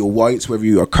black, whether you're white, whether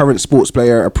you're a current sports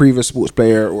player, a previous sports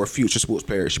player, or a future sports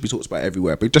player, it should be talked about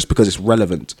everywhere. But just because it's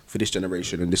relevant for this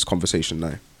generation and this conversation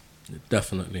now.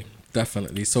 Definitely.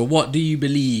 So what do you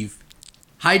believe?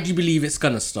 How do you believe it's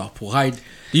gonna stop? Or do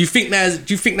you think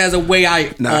there's a way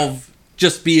out of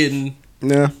just being?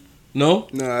 No. No?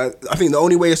 No, I think the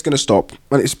only way it's going to stop,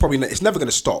 and it's never going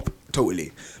to stop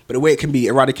totally, but the way it can be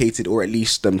eradicated or at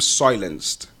least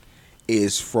silenced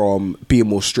is from being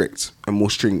more strict and more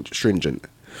stringent.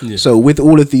 Yeah. So with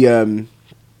all of the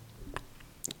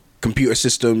computer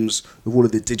systems, with all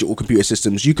of the digital computer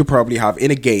systems, you could probably have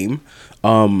in a game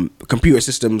computer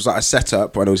systems that are set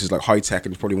up. I know this is like high tech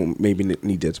and probably won't maybe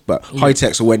needed, but high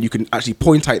tech, so when you can actually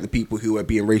point out the people who are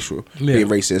being racial, being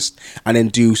racist, and then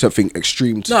do something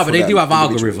extreme. No, but they do have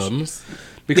algorithms,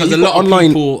 because a lot of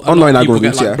people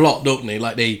get like blocked, don't they?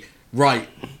 Like they write,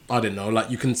 I don't know,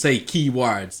 like you can say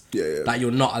keywords that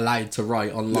you're not allowed to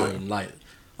write online, like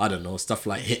I don't know, stuff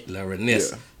like Hitler and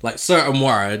this, like certain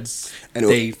words, and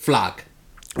they flag.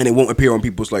 And it won't appear on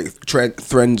people's like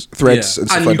threads and stuff like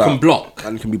that. And you can block.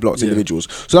 And can be blocked individuals.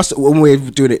 So that's one way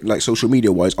of doing it, like social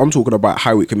media wise. I'm talking about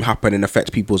how it can happen and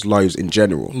affect people's lives in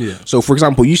general. Yeah. So for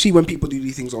example, you see when people do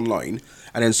these things online,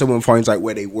 and then someone finds out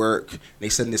where they work, they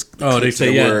send this. They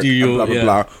say work, and blah blah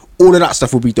blah. All of that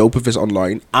stuff will be dope if it's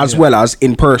online, as well as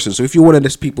in person. So if you're one of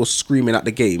these people screaming at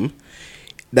the game,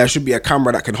 there should be a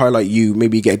camera that can highlight you,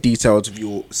 maybe get details of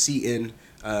your seating,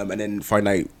 and then find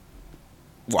out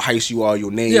what house you are,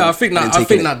 your name. Yeah, I think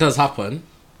that does happen.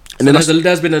 And so then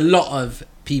there's been a lot of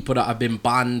people that have been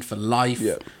banned for life,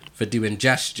 for doing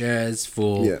gestures,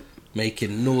 for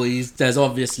making noise. There's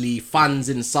obviously fans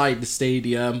inside the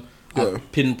stadium have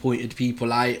pinpointed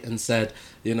people out and said,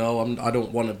 you know, I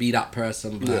don't want to be that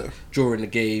person, but during the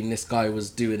game, this guy was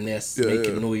doing this,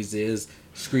 making noises,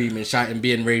 screaming, shouting,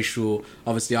 being racial.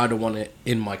 Obviously, I don't want it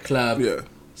in my club. Yeah.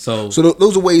 So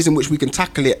those are ways in which we can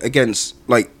tackle it against,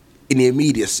 like, in the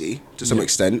immediacy to some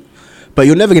extent. But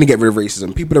you're never going to get rid of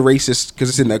racism. People are racist because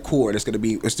it's in their core and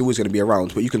it's always going to be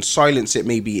around. But you can silence it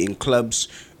maybe in clubs,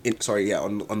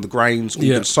 on the grounds, or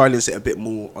you can silence it a bit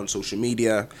more on social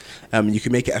media. You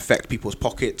can make it affect people's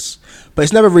pockets, but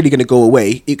it's never really going to go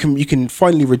away. You can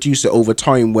finally reduce it over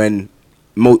time when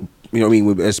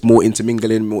there's more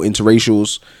intermingling, more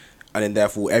interracials, and then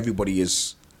therefore everybody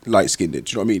is light-skinned. Do you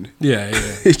know what I mean? Yeah.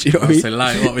 Do you know what I mean?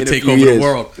 So what we take over the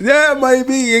world. Yeah,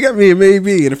 maybe. You get me?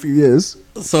 Maybe in a few years.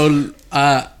 So,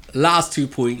 last 2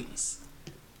 points.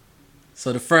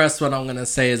 So the first one I'm going to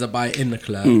say is about in the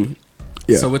club.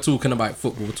 Yeah. So we're talking about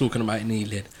football. We're talking about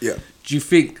kneeling. Yeah. Do you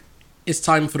think it's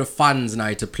time for the fans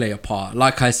now to play a part?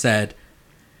 Like I said,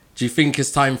 do you think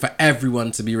it's time for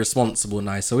everyone to be responsible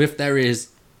now? So if there is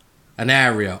an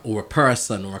area or a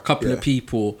person or a couple of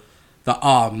people that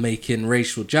are making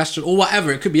racial gestures or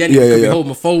whatever, it could be anything. It could be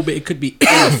homophobic. It could be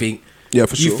anything. Yeah,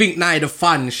 for sure. You think now the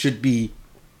fans should be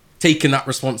taking that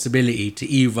responsibility to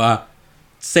either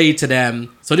say to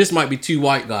them, so this might be two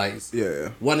white guys. Yeah.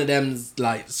 One of them's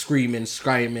like screaming,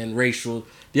 racial.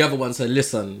 The other one said,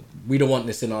 listen, we don't want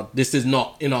this is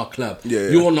not in our club.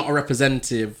 You're not a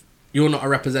representative. You're not a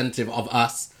representative of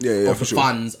us, of the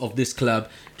fans of this club.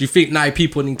 Do you think now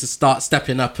people need to start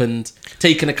stepping up and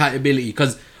taking accountability?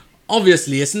 Because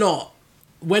obviously it's not,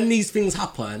 when these things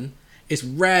happen, it's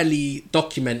rarely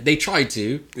documented. They try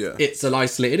to. Yeah. It's an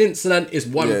isolated incident. It's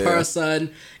one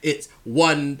person. It's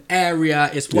one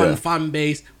area. It's one fan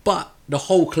base. But the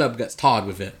whole club gets tarred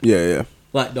with it. Yeah.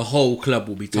 Like the whole club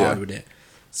will be tarred with it.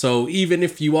 So even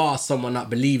if you are someone that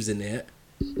believes in it,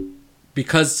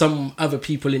 because some other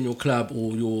people in your club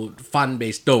or your fan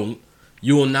base don't,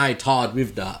 you're night hard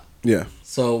with that. Yeah.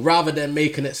 So rather than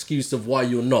make an excuse of why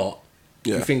you're not,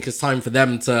 you think it's time for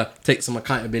them to take some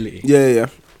accountability. Yeah.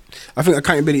 I think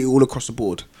accountability all across the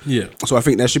board. Yeah. So I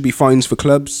think there should be fines for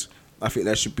clubs. I think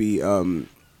there should be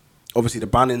obviously the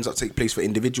bannings that take place for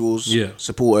individuals,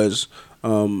 supporters,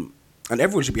 and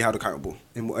everyone should be held accountable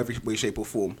in whatever way, shape or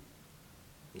form.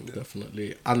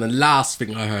 Definitely. And the last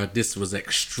thing I heard, this was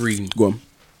extreme. Go on.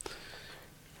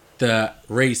 The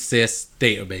racist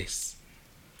database.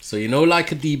 So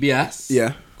like a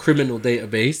DBS, criminal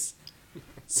database.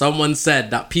 Someone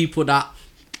said that people that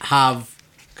have,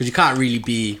 because you can't really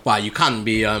be, you can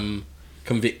be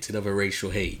convicted of a racial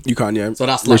hate. You can, yeah. So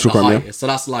that's like racial the highest. Yeah. So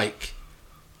that's like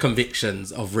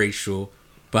convictions of racial,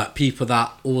 but people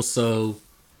that also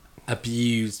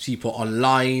abuse people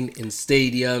online, in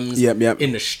stadiums,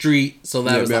 in the street. So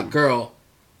there was that girl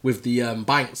with the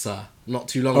bankster not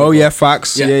too long ago. Oh yeah,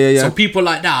 facts. Yeah. So people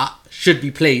like that should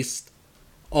be placed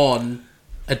on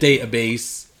a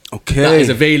database that is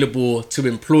available to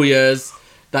employers,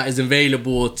 that is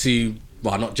available to,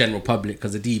 not general public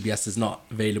because the DBS is not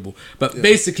available, but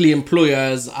basically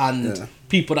employers and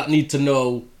people that need to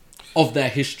know of their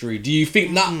history. Do you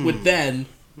think that would then...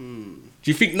 Do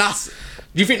you think that's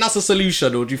a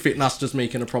solution, or do you think that's just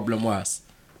making a problem worse?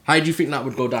 How do you think that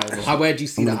would go down? Where do you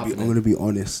see that happening? I'm going to be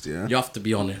honest, yeah? You have to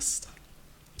be honest.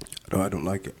 No, I don't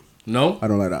like it. No? I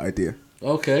don't like that idea.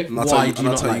 Okay. Why do you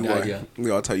not like the idea?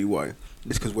 Yeah, I'll tell you why.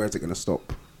 It's because where's it going to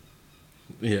stop?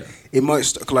 Yeah. It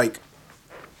might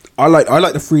I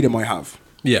like the freedom I have.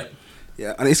 Yeah.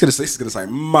 Yeah, and this is gonna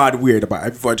sound mad weird about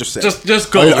it. Before I just said,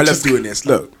 just go. I love doing this.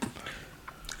 Look,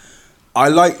 I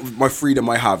like my freedom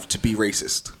I have to be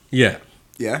racist. Yeah.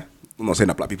 Yeah. I'm not saying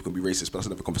that black people can be racist, but that's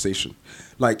another conversation.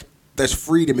 Like, there's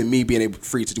freedom in me being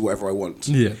free to do whatever I want.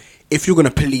 Yeah. If you're gonna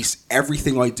police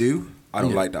everything I do, I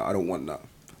don't like that. I don't want that.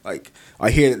 Like,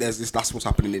 I hear that that's what's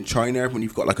happening in China when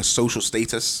you've got like a social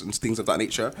status and things of that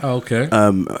nature. Oh, okay.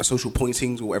 Social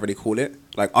pointings or whatever they call it.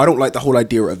 Like, I don't like the whole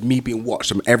idea of me being watched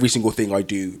and every single thing I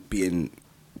do being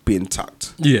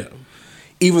tacked. Yeah.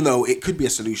 Even though it could be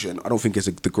a solution, I don't think it's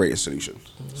the greatest solution.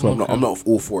 So I'm not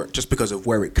all for it, just because of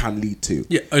where it can lead to.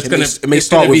 Yeah, it may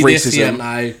start with racism.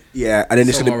 And then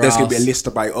there's gonna be a list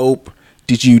about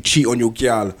did you cheat on your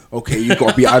gal? Okay, you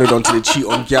got to be added onto the cheat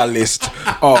on gal list.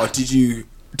 Oh, did you?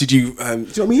 Do you know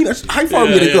what I mean? How far are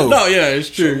we gonna go? No, yeah, it's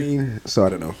true. So I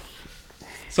don't know.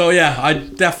 So yeah, I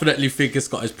definitely think it's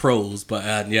got its pros, but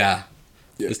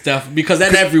it's definitely because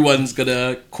then everyone's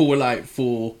gonna call out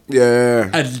for a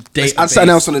database. Add something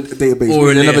else on a database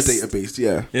or another database.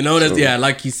 Yeah, there's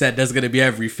like you said, there's gonna be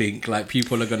everything. Like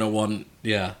people are gonna want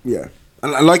and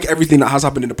like everything that has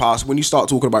happened in the past, when you start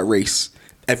talking about race,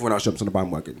 everyone else jumps on the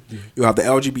bandwagon. You have the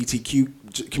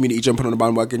LGBTQ community jumping on the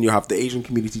bandwagon, you have the Asian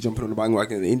community jumping on the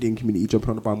bandwagon, and the Indian community jumping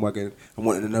on the bandwagon and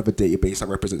wanting another database that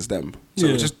represents them. So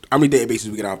it's just how many databases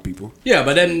we can have, people. Yeah,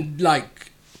 but then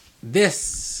like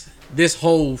this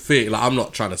whole thing, like I'm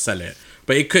not trying to sell it,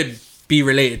 but it could be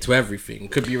related to everything.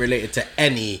 It could be related to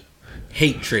any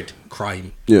hatred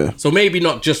crime. Yeah. So maybe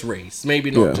not just race,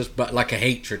 maybe not just, but like a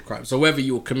hatred crime. So whether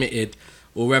you're committed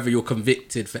or whether you're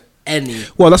convicted for any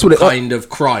that's what kind of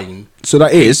crime. So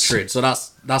that is hatred. So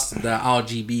that's the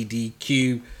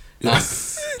LGBTQ.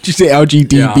 That's did you say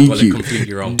LGBTQ? Yeah, I got it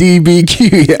completely wrong.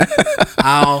 DBQ, yeah.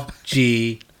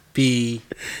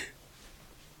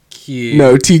 LGBTQ.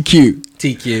 No,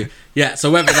 TQ. Yeah. So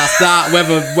whether that's that,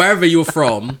 wherever you're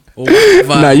from, or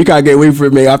whatever. Nah, you can't get away from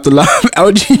it, mate. I have to laugh.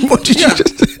 LG. What did you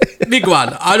just say? Big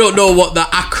one. I don't know what the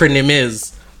acronym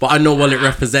is, but I know what it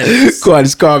represents. Go on,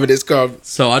 it's calm.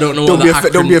 So I don't know.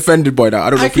 Don't be offended by that. I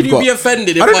don't know. How can you be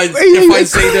offended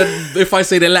if I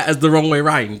say the letters the wrong way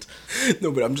round?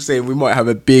 No, but I'm just saying we might have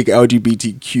a big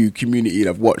LGBTQ community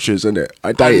of watchers, innit?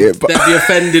 I doubt it. But they'd be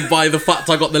offended by the fact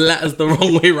I got the letters the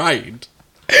wrong way round.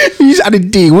 You just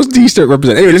added D. What's D still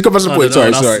represent? Anyway, let's go back to the point.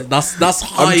 Sorry. That's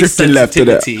high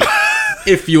sensitivity.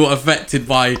 If you're affected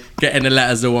by getting the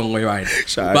letters the wrong way round.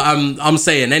 But I'm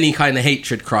saying any kind of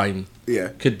hatred crime. Yeah,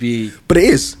 could be. But it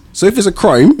is. So if it's a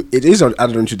crime, it is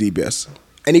added onto DBS.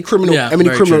 Any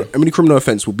criminal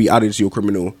offence will be added to your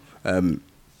criminal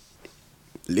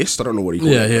list. I don't know what you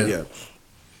call it. Yeah.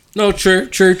 No, true.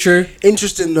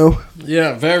 Interesting though.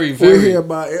 Yeah, very, very. We're here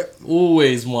about it.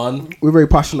 Always, man. We're very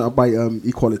passionate about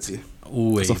equality.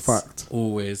 Always. It's a fact.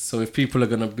 Always. So if people are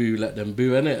gonna boo, let them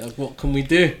boo, innit? What can we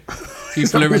do?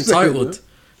 People are entitled.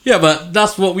 Yeah, but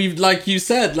that's what we've, like you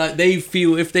said, like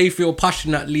if they feel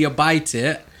passionately about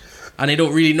it and they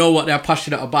don't really know what they're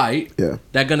passionate about,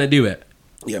 they're going to do it.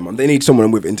 Yeah, man. They need someone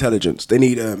with intelligence. They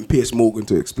need Piers Morgan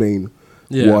to explain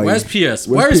Yeah. why. Where's Pierce?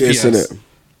 Where's Pierce? Innit?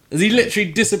 Has he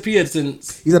literally disappeared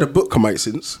since? He's had a book come out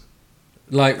since.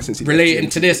 Like, since relating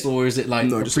to this, or is it like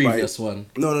the previous one?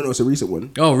 No, it's a recent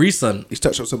one. Oh, recent. He's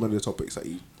touched on some of the topics that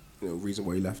reason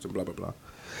why he left and blah, blah, blah.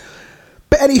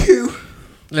 But anywho.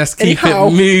 Let's keep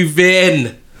it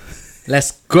moving.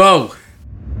 Let's go.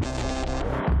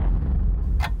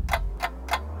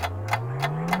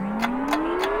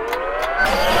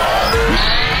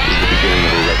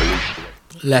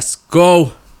 Let's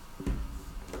go.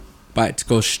 About to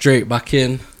go straight back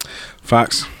in.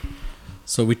 Facts.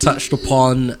 So we touched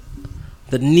upon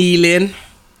the kneeling.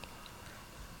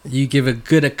 You give a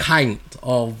good account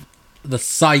of the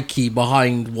psyche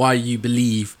behind why you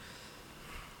believe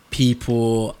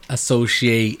people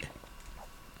associate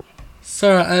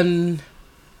certain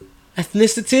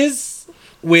ethnicities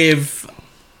with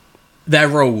their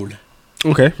role.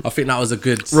 Okay. I think that was a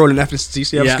good... Role in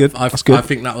ethnicities, yeah, that's good. I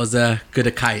think that was a good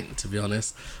account, to be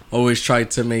honest. Always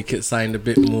tried to make it sound a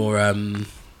bit more,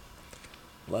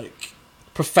 like,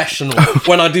 professional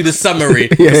when I do the summary.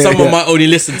 Someone might only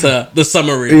listen to the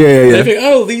summary. Yeah. They think,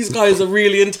 oh, these guys are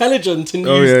really intelligent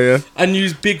and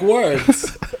use big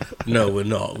words. No, we're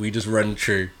not. We just run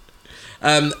true.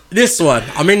 This one,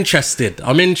 I'm interested.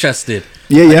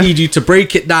 Yeah. I need you to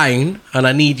break it down, and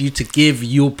I need you to give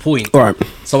your point. All right.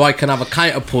 So I can have a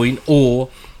counterpoint, or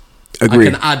Agreed.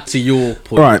 I can add to your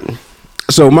point. All right.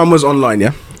 So, man was online,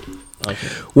 yeah? Okay.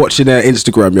 Watching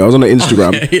Instagram, yeah. I was on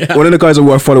Instagram. Okay, yeah. One of the guys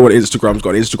I follow on Instagram's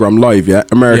got an Instagram live, yeah?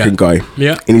 American guy.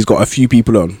 Yeah. And he's got a few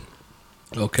people on.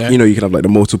 Okay. You know, you can have like the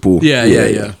multiple.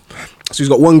 Yeah. So he's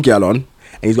got one gal on, and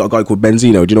he's got a guy called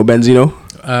Benzino. Do you know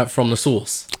Benzino? From The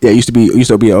Source. Yeah, he used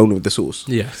to be an owner of The Source.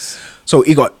 Yes. So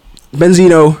he got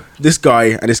Benzino, this guy,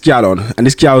 and this gal on, and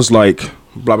this gal's like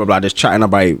blah blah blah, just chatting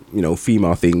about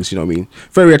female things. You know what I mean?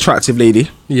 Very attractive lady.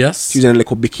 Yes. She was in a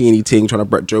little bikini thing, trying to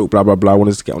Brett joke, blah blah blah.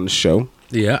 Wanted to get on the show.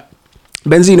 Yeah.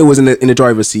 Benzino was in the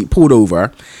driver's seat, pulled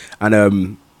over,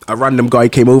 and a random guy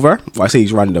came over. Well, I say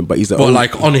he's random, but he's the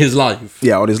like on his live.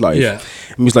 Yeah, on his live. Yeah.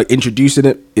 And he's like introducing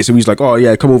it. So he's like, oh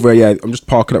yeah, come over. Yeah, I'm just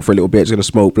parking up for a little bit. Just gonna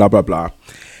smoke. Blah blah blah.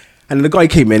 And then the guy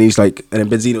came in, he's like, and then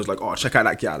Benzino was like, oh, check out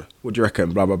that gal. What do you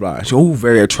reckon? Blah, blah, blah. And she's, oh,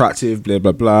 very attractive, blah,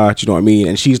 blah, blah. Do you know what I mean?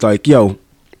 And she's like, yo,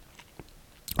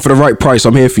 for the right price,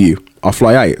 I'm here for you. I'll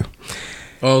fly out.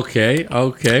 Okay.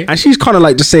 And she's kind of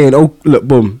like just saying, oh, look,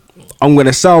 boom, I'm going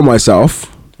to sell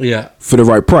myself for the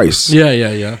right price.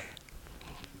 Yeah.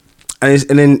 And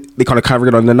then they kind of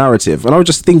carried on the narrative. And I was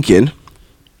just thinking,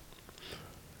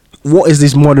 what is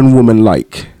this modern woman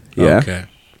like? Yeah. Okay.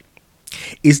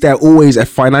 Is there always a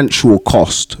financial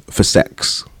cost for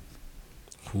sex?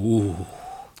 Ooh.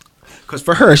 Because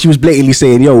for her, she was blatantly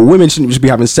saying, yo, women shouldn't just be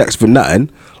having sex for nothing.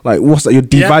 Like, what's that? You're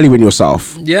devaluing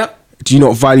yourself. Yep. Do you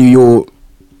not value your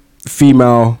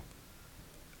female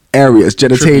areas,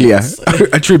 genitalia,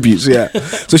 attributes? Yeah.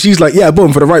 So she's like, yeah,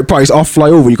 boom, for the right price, I'll fly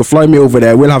over. You can fly me over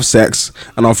there, we'll have sex,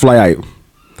 and I'll fly out.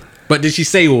 But did she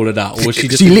say all of that, or was she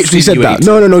just? She literally said that.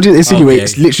 No, didn't insinuate.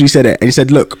 Okay. Literally said it, and he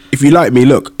said, "Look, if you like me,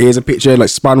 look, here's a picture, like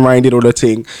span rounded all the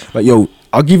thing. Like, yo,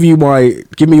 I'll give me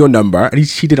your number." And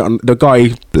she did it. The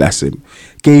guy, bless him,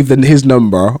 gave his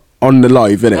number on the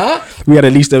live. Innit? Huh?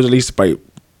 There was at least about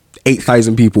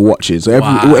 8,000 people watching, so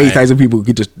all 8,000 people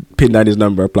could just pin down his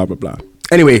number. Blah blah blah.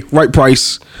 Anyway, right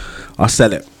price, I'll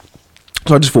sell it.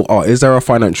 So I just thought, oh, is there a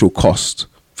financial cost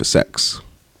for sex?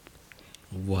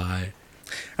 Why?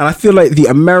 And I feel like the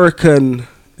American,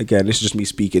 again, this is just me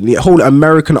speaking, the whole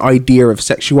American idea of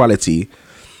sexuality,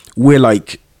 we're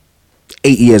like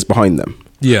 8 years behind them.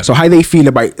 Yeah. So how they feel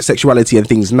about sexuality and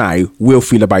things now, we'll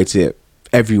feel about it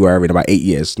everywhere in about 8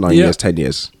 years, 9 years, 10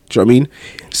 years. Do you know what I mean?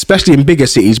 Especially in bigger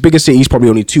cities. Bigger cities probably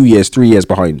only 2 years, 3 years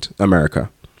behind America.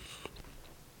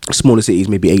 Smaller cities,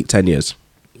 maybe 8, 10 years.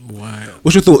 Wow.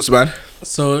 What's your thoughts, man?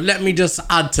 So let me just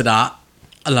add to that.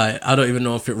 Like, I don't even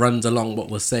know if it runs along what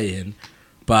we're saying,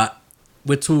 but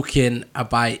we're talking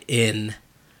about in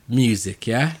music,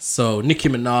 yeah? So Nicki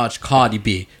Minaj, Cardi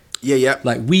B. Yeah.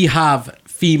 Like, we have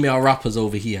female rappers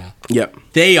over here. Yep.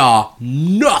 They are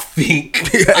nothing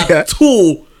at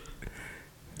all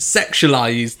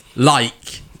sexualized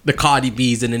like the Cardi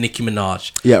B's and the Nicki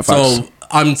Minaj. Yeah, facts. So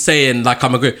I'm saying, like,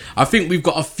 I'm agree. I think we've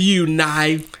got a few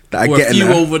now, or a few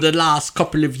over the last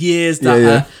couple of years that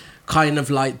are kind of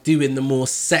like doing the more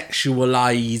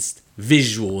sexualized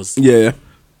visuals. Yeah.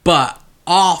 But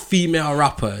our female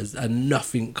rappers are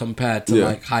nothing compared to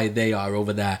like how they are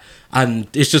over there. And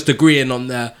it's just agreeing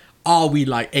on are we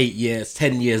like 8 years,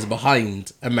 10 years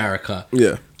behind America?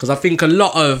 Yeah. Because I think a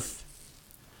lot of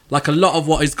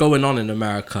what is going on in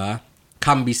America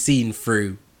can be seen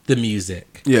through the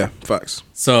music. Yeah, facts.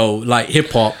 So like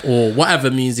hip hop or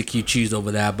whatever music you choose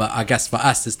over there, but I guess for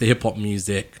us it's the hip hop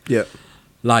music. Yeah.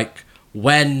 Like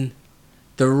when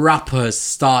the rappers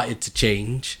started to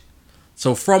change.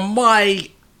 So from my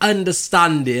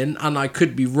understanding, and I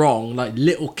could be wrong, like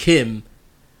Lil' Kim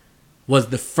was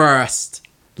the first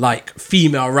like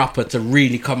female rapper to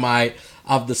really come out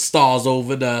of the stars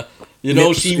over the, you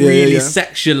know, she really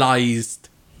sexualized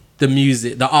the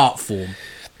music, the art form.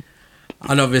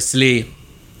 And obviously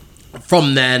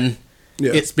from then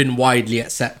it's been widely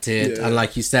accepted. And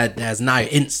like you said, there's now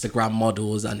Instagram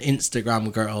models and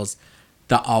Instagram girls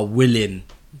that are willing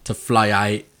to fly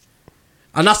out.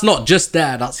 And that's not just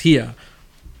there, that's here.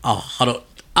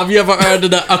 Have you ever heard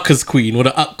of the Uckers Queen or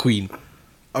the Uck Queen?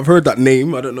 I've heard that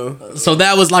name, I don't know. So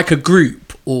there was like a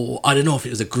group, or I don't know if it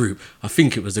was a group, I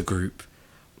think it was a group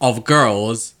of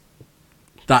girls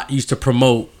that used to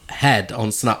promote head on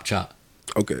Snapchat.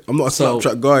 Okay, I'm not a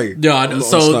Snapchat guy. Yeah,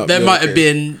 so there might have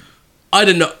been, I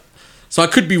don't know. So I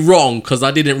could be wrong because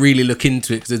I didn't really look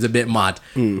into it because it's a bit mad.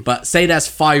 But say there's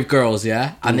 5 girls,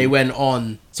 and they went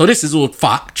on. So this is all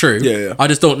fact, true. Yeah. I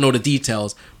just don't know the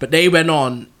details. But they went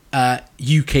on a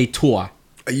UK tour.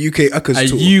 A UK Uckers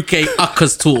tour. A UK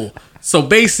Uckers tour. So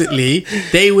basically,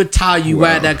 they would tell you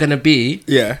where they're going to be.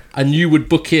 Yeah. And you would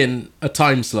book in a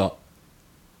time slot.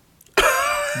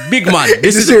 Big man.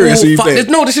 This is serious.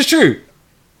 No, this is true.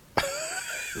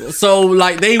 So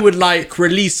like they would like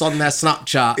release on their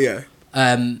Snapchat. Yeah.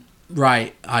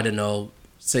 Right, I don't know,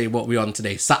 say what we're on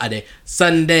today, Saturday.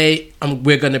 Sunday,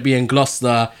 we're going to be in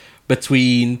Gloucester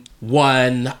between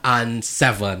 1 and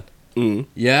 7.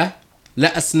 Yeah?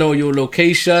 Let us know your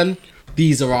location.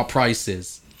 These are our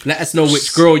prices. Let us know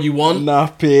which girl you want.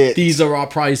 Snap it. These are our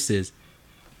prices.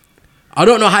 I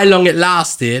don't know how long it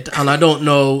lasted, and I don't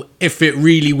know if it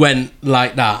really went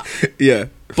like that. Yeah.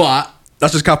 But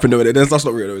that's just capping, though, isn't it? That's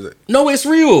not real, is it? No, it's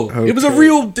real. Okay. It was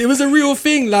a real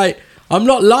thing. Like, I'm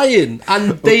not lying.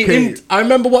 And I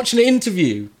remember watching an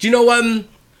interview. Do you know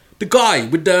the guy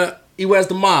with he wears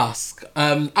the mask,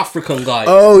 African guy.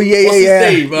 Oh yeah, What's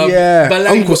his name?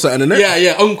 Uncle something, isn't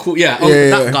it? Uncle.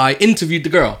 That guy interviewed the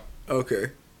girl.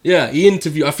 Okay. Yeah, he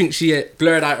interviewed. I think she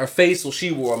blurred out her face, or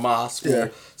she wore a mask,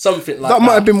 or something like that. That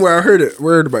might have been where I heard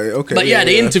about it. Okay. But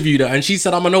they interviewed her, and she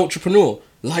said, "I'm an entrepreneur."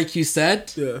 Like you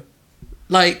said. Yeah.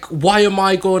 Like, why am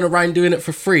I going around doing it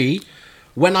for free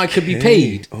when I could be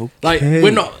paid? Okay. Like,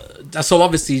 we're not. So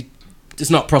obviously,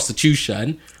 it's not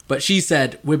prostitution. But she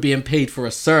said we're being paid for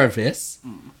a service.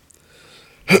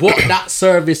 What that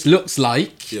service looks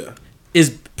like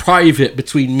is private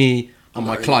between me and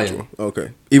my client.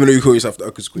 Okay. Even though you call yourself the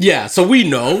Uckers Queen. Yeah, so we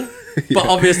know. But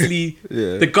obviously,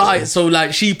 the guy... So,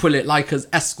 like, she put it like as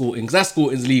escorting. Because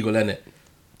escorting is legal, isn't it?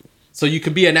 So you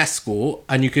could be an escort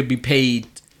and you could be paid...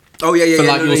 Oh, yeah. For,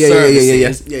 like, your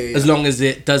services. As long as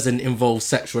it doesn't involve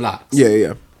sexual acts.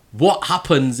 Yeah. What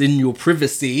happens in your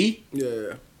privacy...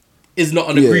 Yeah. Is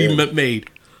not an agreement made.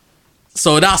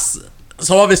 So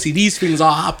obviously these things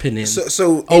are happening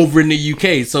over in the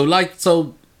UK.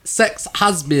 So sex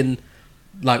has been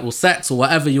sex or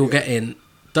whatever you're getting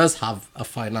does have a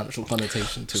financial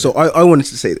connotation to it. So I wanted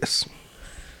to say this.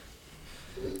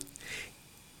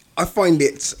 I find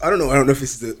it, I don't know if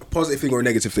this is a positive thing or a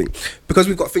negative thing, because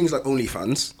we've got things like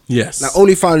OnlyFans. Yes. Now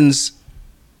OnlyFans,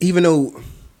 even though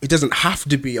it doesn't have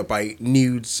to be about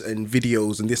nudes and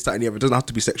videos and this, that, and the other. It doesn't have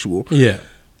to be sexual. Yeah.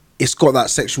 It's got that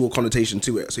sexual connotation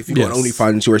to it. So if you've got an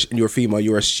OnlyFans and you're a female,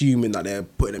 you're assuming that they're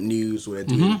putting up nudes or they're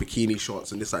doing bikini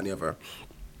shots and this, that, and the other.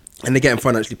 And they're getting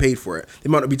financially paid for it.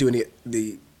 They might not be doing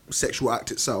the sexual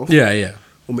act itself. Yeah.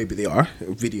 Or maybe they are,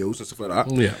 videos and stuff like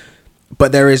that. Yeah.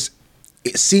 But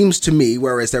it seems to me,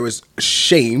 whereas there is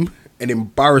shame and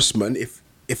embarrassment if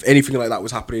anything like that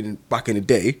was happening back in the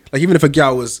day. Like even if a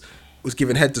gal was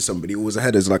giving head to somebody who was a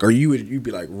headers, like, you'd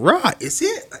be like, right, is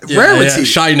it? Rarity.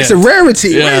 It's a rarity.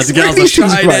 Yeah, the girls are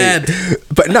shy head.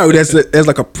 But no, there's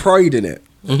like a pride in it.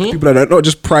 People are not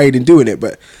just pride in doing it,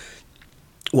 but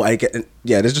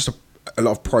there's just a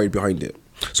lot of pride behind it.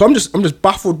 So I'm just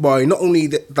baffled by not only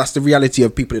that's the reality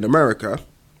of people in America,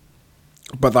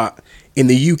 but that in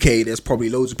the UK there's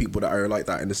probably loads of people that are like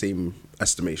that in the same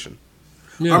estimation.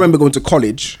 Yeah. I remember going to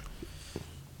college.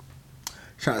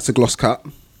 Shout out to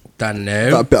Glosscat.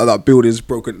 That building's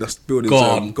broken. That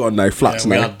building's gone now. Flats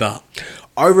now. We had that.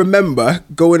 I remember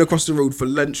going across the road for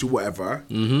lunch or whatever,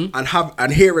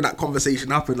 and hearing that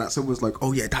conversation happen. That someone's like,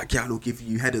 "Oh yeah, that gal will give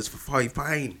you headers for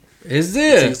 £5." Is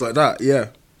it things like that? Yeah.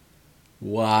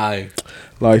 Wow.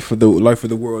 Life of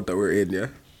the world that we're in. Yeah.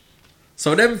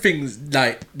 So them things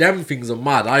are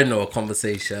mad. I know a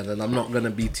conversation, and I'm not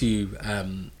gonna be too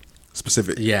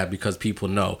specific. Yeah, because people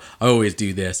know. I always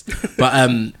do this. But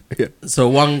so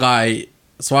one guy,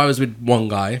 so I was with one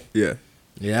guy. Yeah.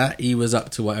 Yeah, he was up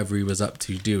to whatever he was up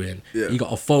to doing. Yeah. He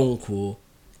got a phone call,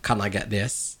 can I get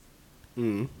this?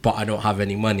 But I don't have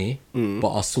any money, but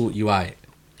I'll sort you out.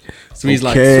 So he's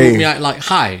like, sort me out, like,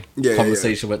 hi.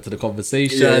 Conversation went to the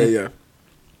conversation. Yeah.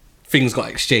 Things got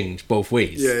exchanged both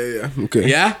ways. Yeah. Okay.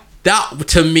 Yeah? That,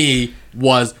 to me,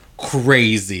 was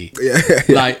crazy. Yeah.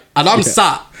 Like, and I'm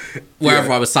sat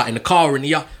wherever I was sat in the car or in the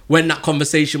yard when that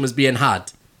conversation was being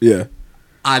had. Yeah.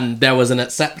 And there was an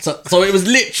acceptance. So it was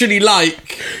literally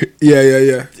like...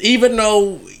 Yeah. Even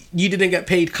though you didn't get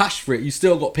paid cash for it, you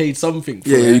still got paid something for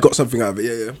it. Yeah, you got something out of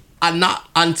it. Yeah.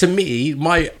 And to me,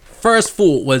 my first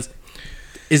thought was,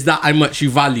 is that how much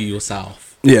you value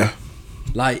yourself? Yeah.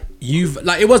 Like,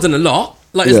 it wasn't a lot.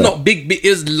 Like, it's not big,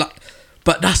 it's like...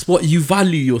 But that's what you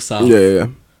value yourself. Yeah.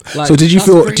 Like, so did you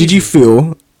feel? crazy. Did you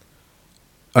feel?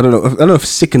 I don't know if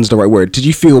 "sicken's" the right word. Did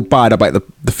you feel bad about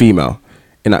the female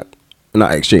in that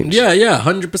exchange? Yeah,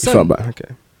 100%. Felt bad.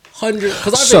 Okay.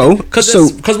 100.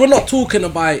 Because we're not talking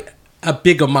about a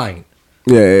big amount.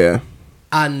 Yeah.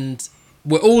 And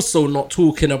we're also not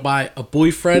talking about a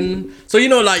boyfriend. So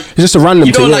like it's just a random.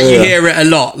 You know, thing, like you hear it a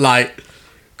lot. Like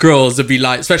girls would be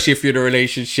like, especially if you're in a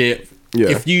relationship. Yeah.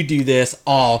 If you do this,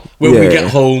 when we get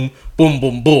home, boom,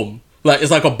 boom, boom. Like, it's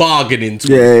like a bargaining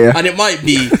tool. Yeah. And it might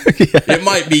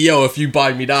be, yo, if you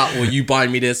buy me that or you buy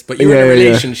me this, but you're in a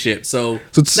relationship. So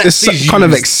it's kind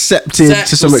of accepted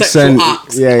to some extent.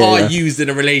 Acts are used in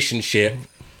a relationship.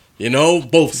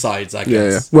 Both sides, I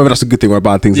guess. Yeah. Whether that's a good thing or a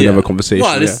bad thing is another conversation.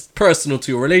 Well, it's personal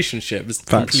to your relationship. It's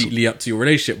completely up to your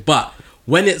relationship. But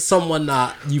when it's someone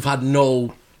that you've had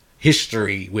no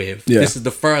history with, this is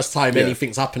the first time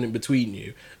anything's happening between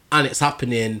you, and it's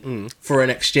happening for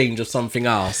an exchange of something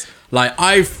else. Like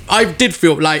I did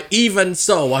feel like, even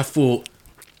so, I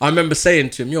remember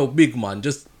saying to him, yo, big man,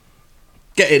 just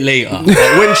get it later.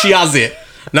 Like, when she has it.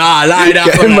 Nah, lie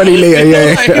that. Get money later,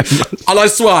 yeah. And I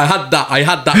swear I had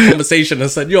that conversation and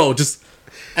said, yo, just,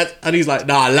 and he's like,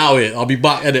 nah, allow it. I'll be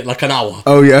back in it like an hour.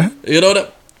 Oh yeah. You know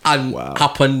that? And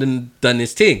happened and done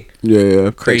his thing.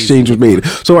 Yeah. Crazy. Exchange was made.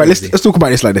 So right, let's talk about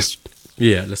this like this.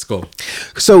 Yeah, let's go.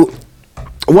 So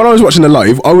when I was watching the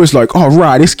live, I was like, oh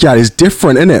right, this gal is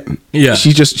different, innit? Yeah.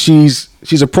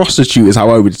 She's a prostitute is how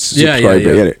I would describe it.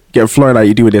 Innit? Getting flown out,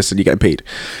 you doing this and you getting paid.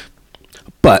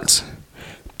 But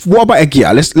what about a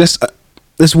gal?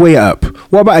 Let's weigh it up.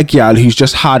 What about a gal who's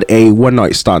just had a one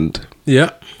night stand?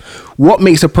 Yeah. What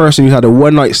makes a person who had a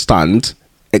one night stand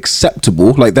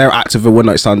acceptable, like their act of a one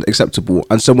night stand acceptable,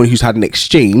 and someone who's had an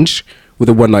exchange with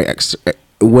a one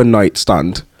night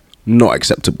stand not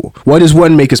acceptable? Why does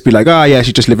one make us be like, yeah,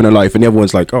 she's just living her life, and the other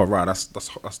one's like, oh right, that's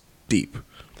deep?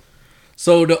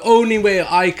 So the only way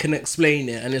I can explain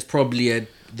it, and it's probably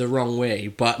the wrong way,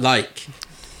 but like,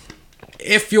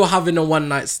 if you're having a one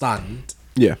night stand,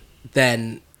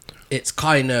 then it's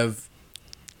kind of,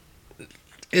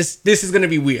 this is going to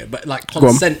be weird, but like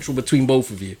consensual between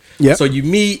both of you. Yeah. So you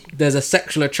meet, there's a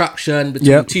sexual attraction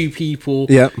between two people.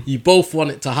 Yeah. You both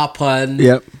want it to happen.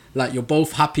 Yeah. Like, you're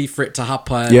both happy for it to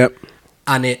happen. Yep.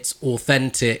 And it's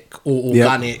authentic or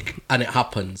organic, and it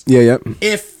happens. Yeah.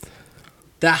 If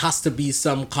there has to be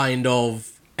some kind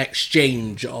of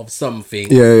exchange of something,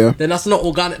 then that's not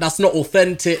organic, that's not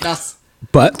authentic,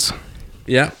 But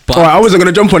Yeah. But all right, I wasn't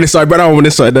going to jump on this side, but I'm on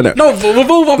this side, innit? No, we're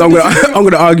both I'm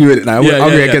going to argue with it now. I'm going to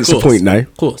argue against the point now.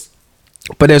 Of course.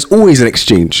 But there's always an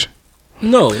exchange.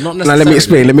 No, not necessarily. Now,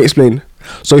 let me explain.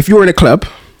 So if you're in a club,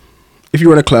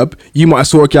 you might have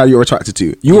saw a girl you're attracted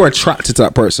to. You're attracted to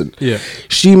that person. Yeah.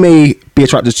 She may be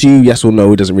attracted to you, yes or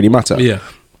no, it doesn't really matter. Yeah.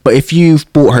 But if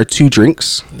you've bought her 2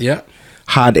 drinks,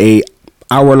 had a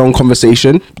hour-long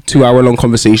conversation, 2-hour-long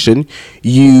conversation,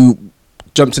 you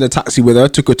jumped in a taxi with her,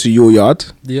 took her to your yard.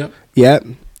 Yeah. Yeah.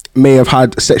 May have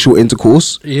had sexual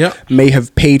intercourse. Yeah. May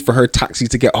have paid for her taxi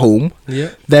to get home.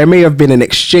 Yeah. There may have been an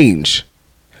exchange.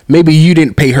 Maybe you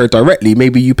didn't pay her directly.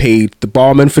 Maybe you paid the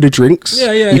barman for the drinks.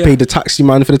 You paid the taxi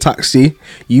man for the taxi.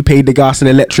 You paid the gas and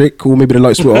electric, or maybe the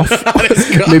lights were off.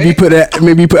 maybe you put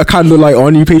a candle light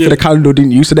on. You paid for the candle,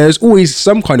 didn't you? So there's always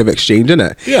some kind of exchange, isn't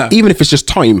it? Yeah. Even if it's just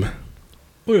time.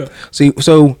 Oh yeah.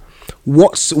 So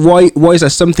why is there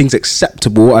some things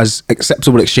acceptable as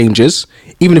acceptable exchanges,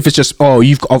 even if it's just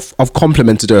I've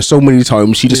complimented her so many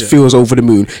times, she just feels over the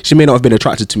moon. She may not have been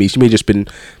attracted to me. She may have just been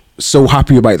so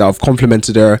happy about that. I've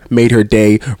complimented her, made her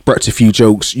day, brought a few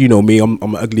jokes. You know me, I'm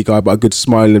an ugly guy, but a good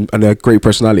smile and a great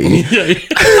personality.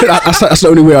 That's the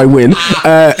only way I win.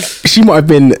 She might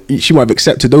have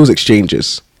accepted those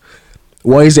exchanges.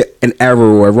 Why is it an error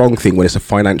or a wrong thing when it's a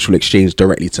financial exchange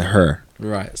directly to her?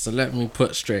 Right. So let me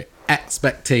put straight.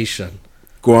 expectation.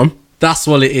 Go on. That's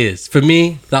what it is. For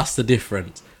me, that's the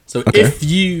difference. So if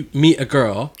you meet a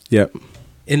girl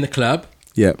in the club,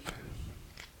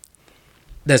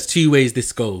 there's two ways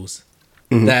this goes.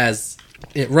 There's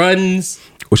it runs,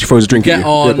 or she throws a drink get at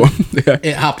you. on,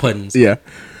 it happens. Yeah.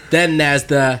 Then there's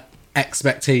the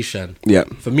expectation. Yeah.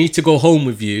 For me to go home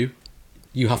with you,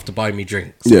 you have to buy me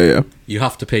drinks. Yeah, yeah. You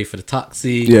have to pay for the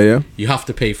taxi. Yeah, yeah. You have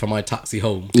to pay for my taxi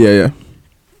home. Yeah, yeah.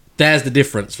 There's the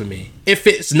difference for me. If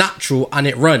it's natural and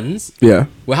it runs,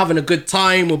 we're having a good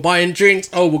time, we're buying drinks,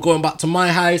 oh, we're going back to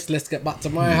my house, let's get back to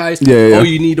my house. Oh,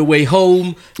 you need a way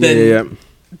home, then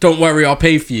don't worry, I'll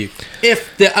pay for you.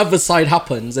 If the other side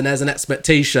happens and there's an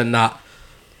expectation that,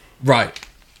 right,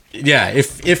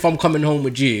 if I'm coming home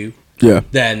with you,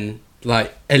 then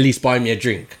like at least buy me a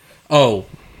drink. Oh,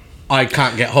 I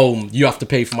can't get home, you have to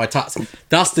pay for my taxi.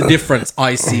 That's the difference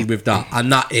I see with that,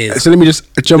 and that is. So let me just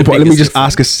jump on. Let me just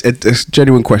ask a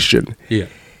genuine question. Yeah,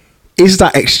 is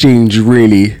that exchange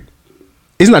really?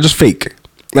 Isn't that just fake?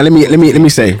 Now let me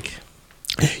say,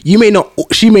 she may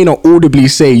not audibly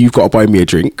say you've got to buy me a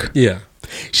drink. Yeah,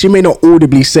 she may not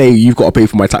audibly say you've got to pay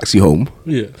for my taxi home.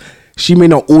 Yeah, she may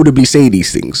not audibly say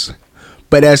these things,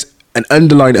 but there's an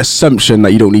underlying assumption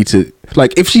that you don't need to.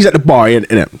 Like, if she's at the bar and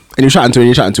you're chatting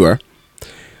to her,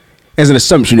 there's an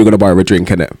assumption you're going to buy her a drink,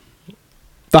 innit?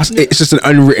 It's just an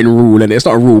unwritten rule, and it's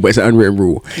not a rule, but it's an unwritten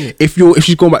rule. Yeah. If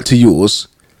she's going back to yours,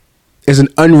 there's an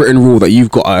unwritten rule that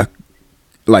you've got to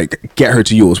like get her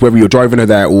to yours, whether you're driving her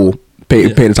there or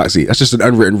paying a taxi. That's just an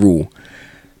unwritten rule,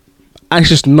 and it's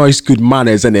just nice, good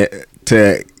manners, innit,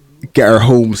 to get her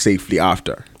home safely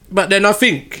after. But then I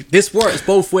think this works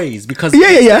both ways, because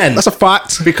that's a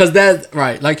fact. Because there's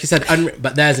like you said,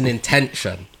 but there's an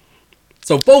intention.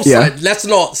 So both sides. Let's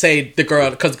not say the girl,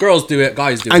 because girls do it,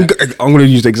 guys do it. I'm going to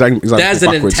use the example. There's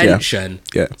an intention.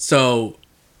 Yeah. So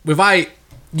without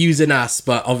using us,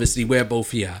 but obviously we're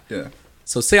both here. Yeah.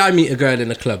 So say I meet a girl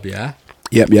in a club, yeah.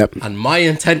 Yep. And my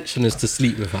intention is to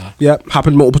sleep with her. Yep,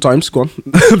 happened multiple times. Go on.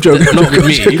 I'm joking. Not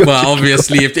with me, but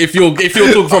obviously, if you're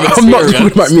talking from experience, I'm not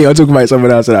talking about me. I'm talking about someone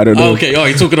else that I don't know. Okay. Oh,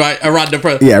 you're talking about a random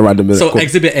person. Yeah, random. So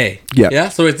Exhibit A. Yeah.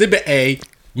 So Exhibit A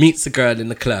meets a girl in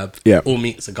the club. Yeah. Or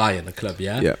meets a guy in the club.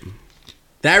 Yeah. Yeah.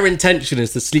 Their intention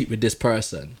is to sleep with this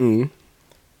person.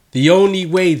 The only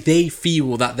way they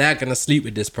feel that they're gonna sleep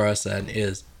with this person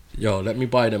is, let me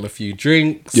buy them a few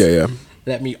drinks. Yeah.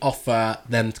 Let me offer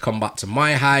them to come back to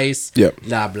my house. Yeah.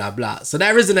 Blah blah blah. So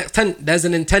there's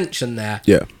an intention there.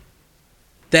 Yeah.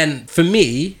 Then for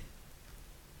me,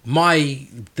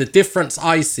 the difference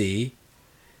I see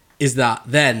is that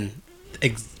then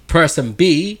person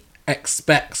B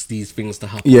expects these things to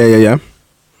happen. Yeah.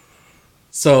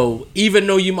 So even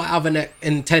though you might have an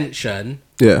intention,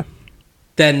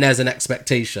 then there's an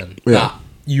expectation that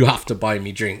you have to buy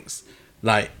me drinks.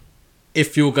 Like,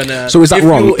 if you're gonna, so is that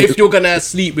wrong? If you're gonna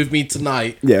sleep with me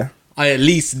tonight, I at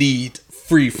least need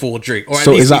 3-4 drinks, or at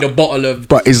least need a bottle of.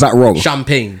 But is that wrong?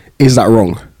 Champagne. Is that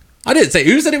wrong? I didn't say.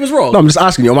 Who said it was wrong? No, I'm just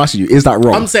asking you. Is that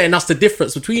wrong? I'm saying that's the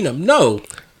difference between them. No,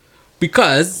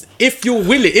 because if you're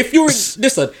willing, if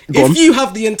you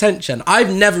have the intention,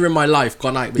 I've never in my life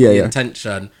gone out with the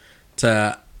intention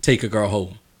to take a girl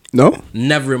home. No,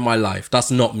 never in my life.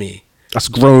 That's not me. That's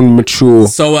grown, mature.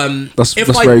 So that's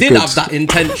I did have that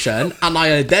intention and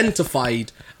I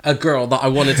identified a girl that I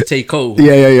wanted to take home.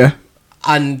 Yeah.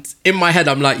 And in my head,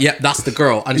 I'm like, that's the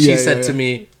girl. And she said to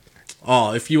me,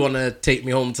 oh, if you want to take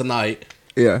me home tonight,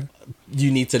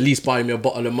 you need to at least buy me a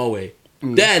bottle of Moët.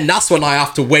 Then that's when I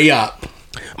have to weigh up.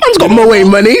 Man's got Moët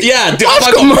money. Yeah, dude,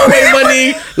 I got Moët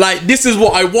money. Like, this is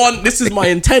what I want. This is my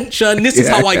intention. This is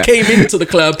how I came into the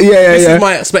club. This is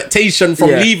my expectation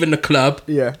from leaving the club.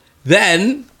 Yeah.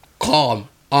 Then, calm.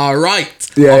 All right.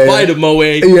 I'll buy the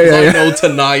Moët. I know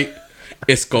tonight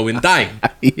it's going down.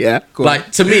 Cool.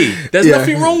 Like, to me, there's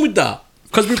nothing wrong with that.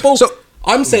 Because we both...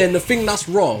 I'm saying the thing that's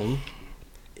wrong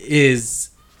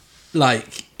is,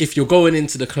 like, if you're going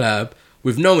into the club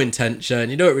with no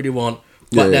intention, you don't really want...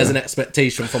 But there's an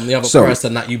expectation from the other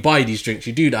person that you buy these drinks,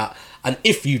 you do that. And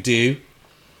if you do...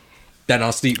 then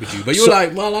I'll sleep with you. But you're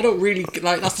like, well, I don't really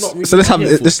like. That's not really. So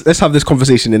let's have this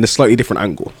conversation in a slightly different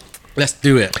angle. Let's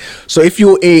do it. So if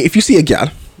you see a girl,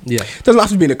 it doesn't have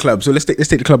to be in a club. So let's take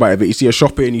the club out of it. You see her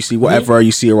shopping, you see whatever,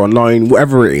 you see her online,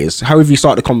 whatever it is. However you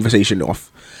start the conversation off.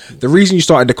 The reason you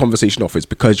started the conversation off is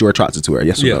because you're attracted to her.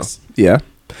 Yes or no? Yeah.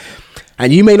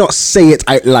 And you may not say it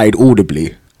out loud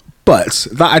audibly, but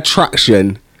that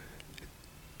attraction,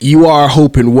 you are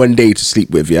hoping one day to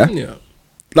sleep with. Yeah.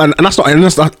 And that's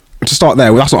not. To start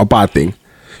there, that's not a bad thing.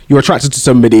 you're attracted to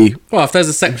somebody. Well, if there's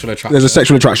a sexual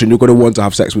attraction, you're going to want to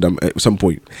have sex with them at some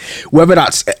point. Whether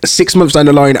that's 6 months down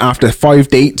the line after 5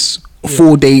 dates,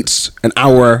 4 dates, an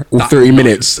hour, or 30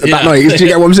 minutes that night. Do you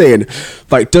get what I'm saying?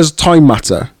 Like, does time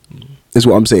matter? Is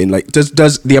what I'm saying. Like,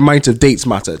 does the amount of dates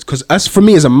matter? Because for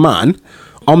me as a man,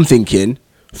 I'm thinking,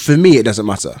 for me, it doesn't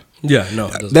matter. Yeah, no,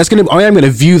 it doesn't. I am gonna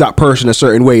view that person a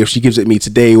certain way if she gives it me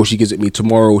today, or she gives it me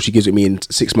tomorrow, or she gives it me in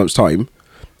 6 months' time.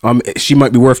 She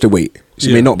might be worth the wait.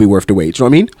 She may not be worth the wait. Do you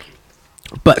know what I mean?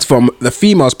 But from the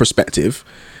female's perspective,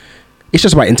 it's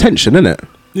just about intention, isn't it?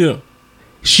 Yeah.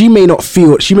 She may not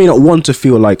want to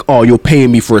feel like, oh, you're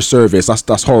paying me for a service.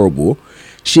 That's horrible.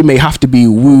 She may have to be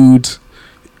wooed,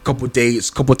 couple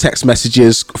dates, couple text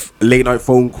messages, late night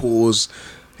phone calls,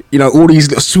 you know, all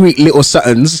these sweet little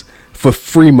somethings for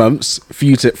 3 months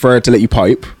for her to let you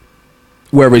pipe.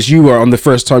 Whereas you were, on the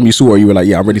first time you saw her, you were like,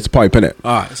 yeah, I'm ready to pipe, innit?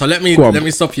 All right, so let me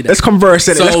stop you there. Let's converse,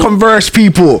 innit? Let's converse,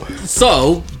 people.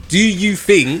 So, do you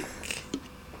think,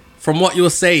 from what you're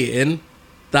saying,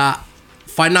 that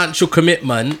financial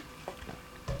commitment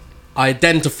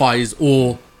identifies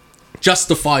or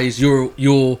justifies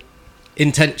your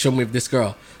intention with this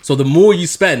girl? So the more you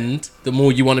spend, the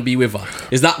more you want to be with her.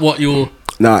 Is that what you're...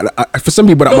 Nah, for some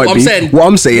people that might be. What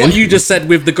I'm saying... What you just said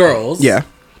with the girls... Yeah.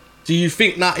 Do you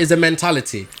think that is a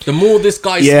mentality? The more this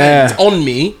guy spends on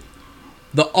me,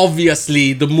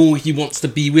 the more he wants to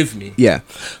be with me. Yeah.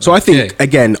 So I think,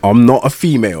 again, I'm not a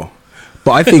female.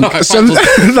 But I think thanks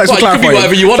for clarifying. You can be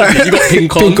whatever you want to be. You got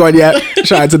pink on. Pink on, yeah.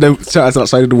 Shout out to them. Shout out to that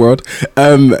side of the world.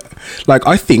 Like,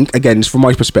 I think, again, from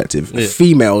my perspective,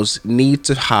 females need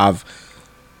to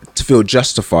feel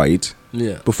justified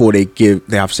before they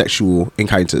have sexual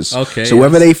encounters. Okay. So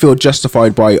whether they feel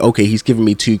justified by, okay, he's giving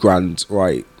me $2,000,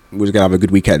 right, we're gonna have a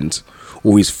good weekend,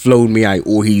 or he's flown me out,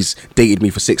 or he's dated me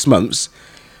for 6 months,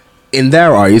 in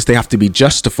their eyes, they have to be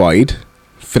justified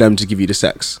for them to give you the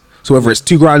sex. So whether it's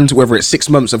 $2,000, whether it's 6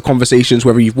 months of conversations,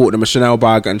 whether you've bought them a Chanel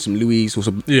bag and some Louis or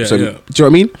some, do you know what I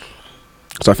mean?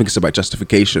 So I think it's about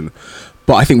justification.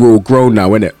 But I think we're all grown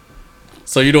now, innit?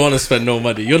 So you don't want to spend no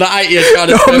money. You're not out here trying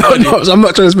to spend money. I'm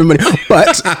not trying to spend money.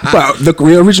 But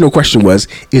the original question was: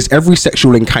 is every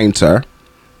sexual encounter,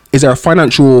 is there a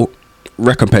financial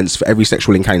recompense for every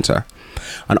sexual encounter?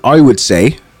 And I would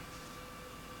say,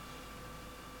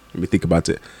 let me think about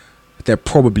it. There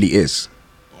probably is.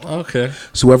 Okay.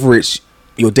 So whether it's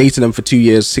you're dating them for 2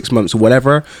 years, 6 months, or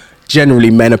whatever,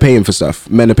 generally men are paying for stuff.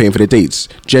 Men are paying for the dates.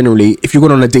 Generally, if you're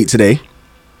going on a date today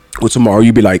or tomorrow,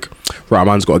 you'd be like, right,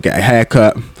 man's got to get a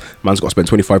haircut. Man's got to spend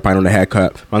 £25 on a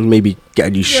haircut. Man, maybe get a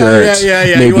new shirt. Yeah.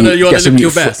 Maybe you want to look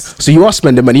your best. So you are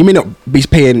spending money. You may not be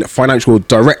paying financial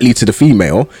directly to the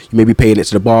female. You may be paying it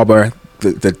to the barber. Do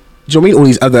you know what I mean? All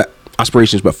these other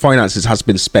aspirations, but finances has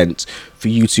been spent for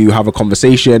you to have a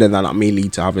conversation, and then that may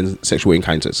lead to having sexual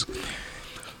encounters.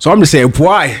 So I'm just saying,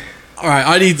 why? All right,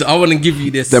 I want to give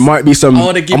you this. There might be some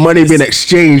money being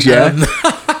exchanged, yeah.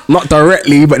 Not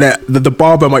directly, but the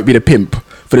barber might be the pimp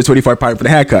for the £25 for the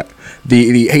haircut.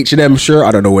 The H&M shirt,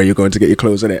 I don't know where you're going to get your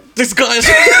clothes in it. This guy's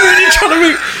really trying to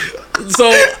make...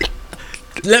 So,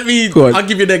 I'll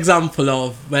give you an example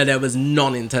of where there was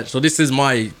non-intentional. This is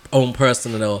my own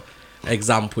personal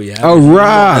example, yeah. Oh,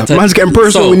 right. Man's getting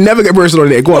personal. We never get personal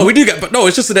in it. Go on. No, we do get... But no,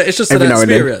 it's just an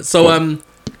experience. So,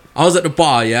 I was at the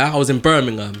bar, yeah. I was in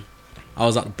Birmingham. I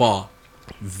was at the bar.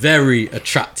 Very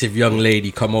attractive young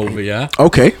lady come over, yeah.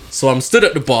 Okay. So I'm stood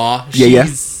at the bar.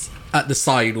 She's at the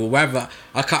side or wherever.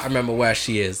 I can't remember where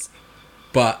she is,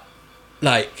 but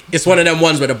like it's one of them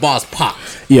ones where the bar's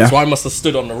packed. Yeah. So I must have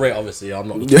stood on the rail. Obviously, I'm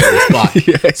not looking at this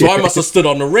bar. So I must have stood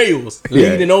on the rails,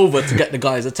 leaning over to get the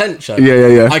guy's attention.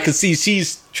 Yeah. I can see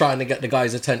she's trying to get the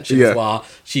guy's attention as well.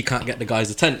 She can't get the guy's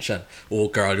attention,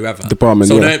 or girl, whoever. The barman.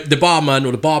 So the barman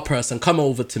or the bar person come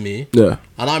over to me. Yeah.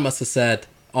 And I must have said,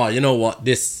 oh, you know what?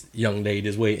 This young lady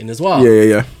is waiting as well.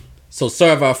 Yeah. So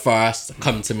serve her first,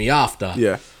 come to me after.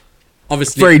 Yeah.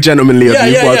 Obviously. Very gentlemanly of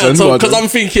you. Yeah. So, because I'm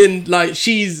thinking,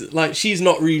 she's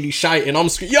not really shouting. I'm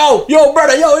screaming, yo,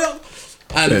 brother, yo.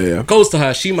 And goes to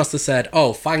her. She must have said,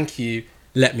 oh, thank you.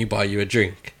 Let me buy you a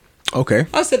drink. Okay.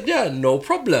 I said, yeah, no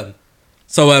problem.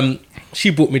 So, she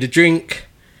bought me the drink.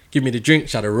 Give me the drink.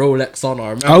 She had a Rolex on,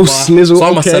 I remember. Oh, snizzle. So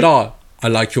I must have said, oh, I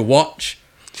like your watch.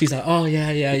 She's like, oh,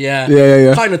 yeah.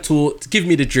 Yeah. Kind of talked, give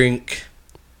me the drink.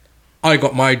 I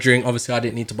got my drink. Obviously, I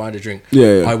didn't need to buy the drink.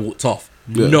 Yeah. I walked off.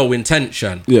 Yeah. No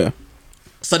intention. Yeah.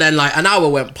 So then, like, an hour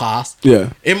went past.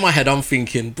 Yeah. In my head, I'm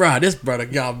thinking, bruh, this brother,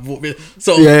 bought me.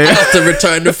 So I have to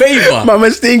return the favor.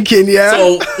 Mama's thinking, yeah.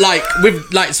 So,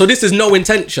 so this is no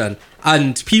intention.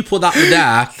 And people that were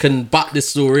there can back this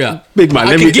story up. Big man,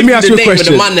 let me ask you a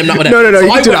question. The man them that were there. No,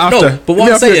 you can do that after. No, but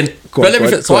what I'm saying,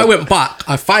 So I went back.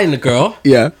 I find the girl.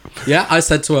 Yeah. Yeah. I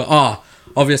said to her,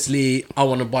 obviously, I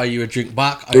want to buy you a drink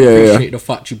back. I appreciate the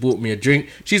fact you bought me a drink.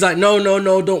 She's like, no,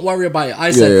 don't worry about it.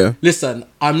 I said, listen,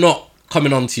 I'm not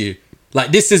coming on to you.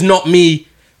 Like, this is not me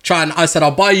trying. I said,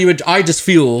 I'll buy you I just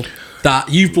feel that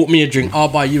you've bought me a drink, I'll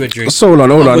buy you a drink. So hold on.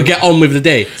 We'll get on with the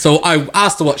day. So I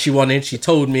asked her what she wanted. She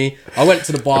told me. I went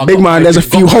to the bar. Big man, there's a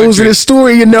few holes in the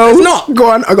story, you know. It's not. Go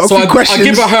on, I got a few questions. I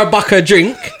give her back her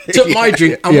drink, took my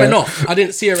drink, and went off. I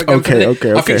didn't see her again.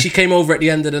 Okay. I think she came over at the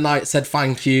end of the night, said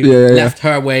thank you, left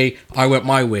her way. I went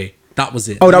my way. That was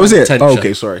it. Oh, that was it? Oh,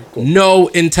 okay, sorry. Cool. No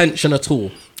intention at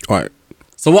all. All right.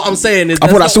 So what I'm saying is, I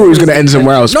thought that story was going to end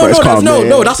somewhere else.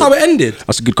 No, that's how it ended.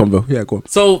 That's a good convo. Yeah, go on.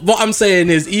 So what I'm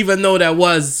saying is, even though there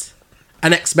was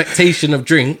an expectation of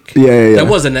drink, there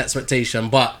was an expectation,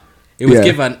 but it was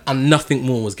given and nothing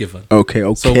more was given. Okay.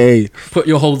 So put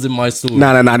your holes in my story.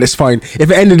 Nah, that's fine. If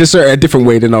it ended a different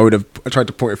way, then I would have tried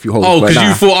to point a few holes. Oh, because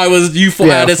you thought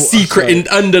I had a secret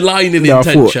underlining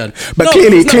intention. But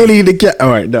clearly the get. All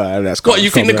right, no, that's what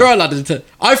you think the girl had intention.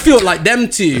 I feel like them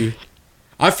two.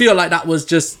 I feel like that was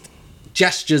just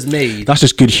gestures made. That's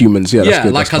just good humans, yeah. That's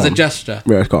good. Like as a gesture.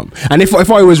 Yeah, that's calm. And if I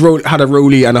had a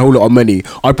rollie and a whole lot of money,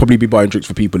 I'd probably be buying drinks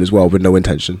for people as well with no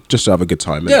intention, just to have a good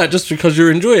time. Yeah, just because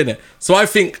you're enjoying it. So I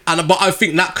think, but I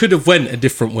think that could have went a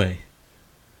different way.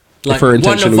 Like for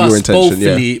intention or your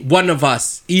intention, one of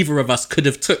us, either of us, could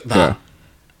have took that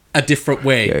a different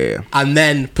way, and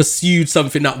then pursued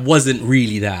something that wasn't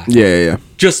really there. Yeah.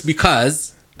 Just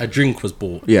because a drink was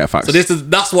bought. Yeah, facts. So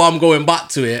that's why I'm going back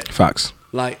to it. Facts.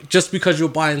 Like, just because you're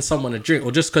buying someone a drink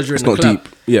or just because you're in the club,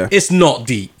 it's not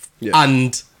deep. Yeah.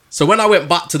 And so when I went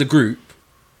back to the group,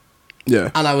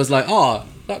 and I was like,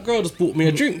 that girl just bought me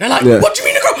a drink. They're like, what do you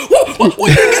mean a girl? What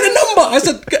you didn't get the number? I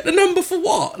said, get the number for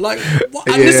what? Like, what?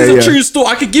 And this is a true story.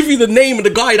 I could give you the name of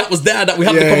the guy that was there that we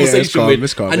had the conversation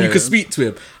with, and you could speak to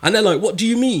him. And they're like, what do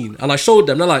you mean? And I showed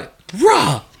them. They're like,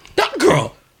 rah, that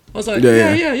girl. I was like,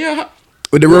 yeah.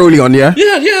 With the rollie on, yeah?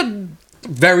 Yeah.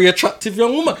 Very attractive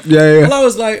young woman. Yeah. And I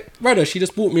was like, brother, she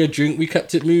just bought me a drink. We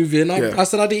kept it moving. I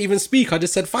said I didn't even speak. I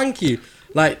just said thank you.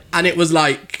 Like, and it was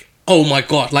like, oh my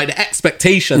God. Like, the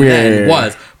expectation then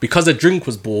was, because a drink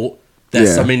was bought,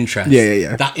 there's some interest.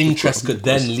 Yeah. That interest could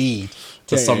then lead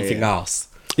to something else.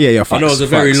 Yeah, facts, I know it was a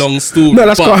very long story. No,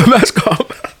 that's calm.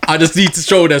 I just need to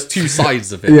show there's two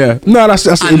sides of it. Yeah. No, that's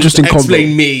an interesting convo.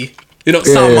 Explain me.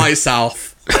 Sell myself.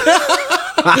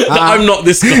 That I'm not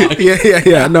this guy.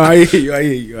 Yeah. No, I hear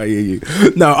you.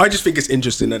 No, I just think it's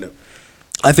interesting, isn't it?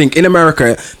 I think in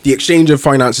America, the exchange of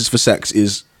finances for sex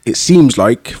it seems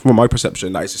like, from my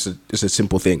perception, that it's a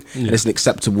simple thing. And it's an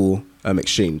acceptable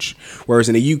exchange. Whereas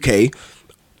in the UK,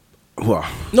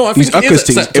 I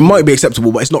think it might be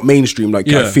acceptable, but it's not mainstream. Like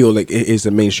I feel like it is the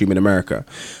mainstream in America.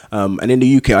 And in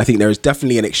the UK, I think there is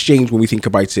definitely an exchange when we think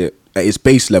about it at its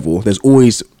base level. There's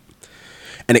always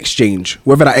an exchange,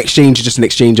 whether that exchange is just an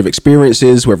exchange of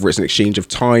experiences, whether it's an exchange of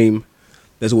time.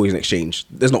 There's always an exchange.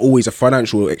 There's not always a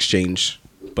financial exchange,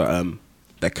 but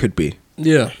there could be.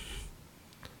 Yeah.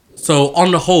 So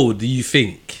on the whole, do you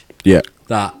think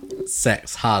that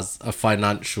sex has a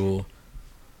financial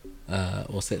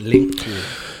link to it?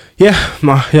 Yeah,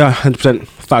 100%,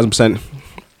 1,000%.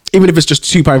 Even if it's just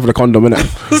 £2 for the condom, innit?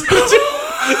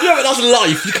 Yeah, but that's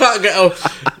life. You can't get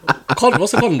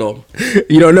what's a condom?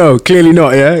 You don't know. Clearly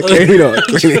not. Yeah, clearly not.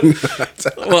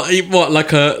 What?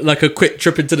 Like a quick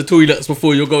trip into the toilets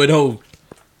before you're going home.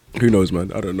 Who knows,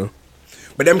 man? I don't know.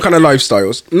 But them kind of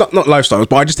lifestyles, not lifestyles,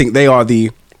 but I just think they are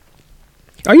the.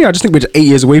 Oh yeah, I just think we're just 8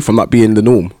 years away from that being the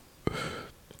norm.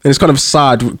 And it's kind of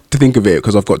sad to think of it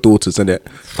because I've got daughters, and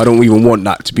I don't even want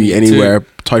that to be anywhere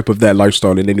type of their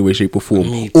lifestyle in any way, shape, or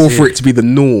form, or for it to be the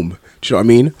norm. Do you know what I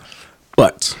mean?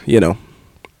 But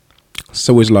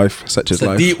so is life. Such is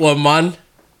life. It's a deep one, man.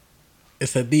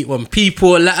 It's a deep one.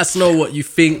 People, let us know what you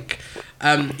think.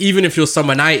 Even if you're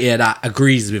someone out here that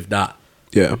agrees with that.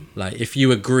 Yeah. Like, if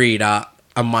you agree that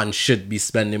a man should be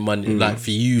spending money, like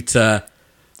for you to,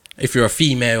 if you're a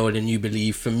female and you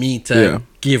believe for me to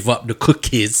give up the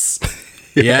cookies,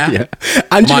 yeah.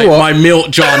 And my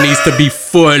milk jar needs to be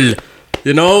full.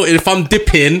 If I'm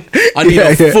dipping, I need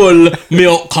a full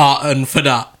milk carton for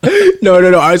that. No.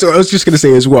 I was just going to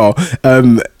say as well,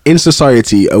 in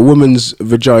society, a woman's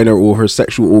vagina or her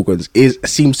sexual organs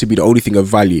seems to be the only thing of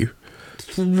value.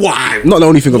 Why? Not the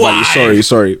only thing of value,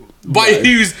 sorry. By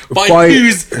whose Let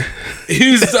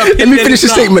me finish the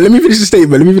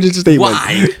statement.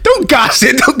 Why? Don't gas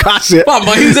it. But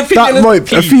by whose opinion?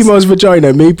 A female's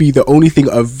vagina may be the only thing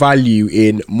of value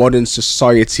in modern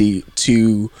society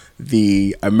to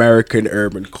the American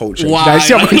urban culture. Why? Now,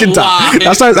 see how I did that?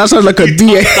 That sounds like a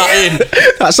BA.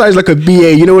 That sounds like a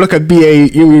BA. You know, like a BA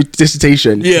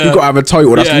dissertation. Yeah. You got to have a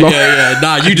title. That's long. Yeah.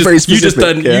 Nah, you just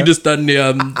done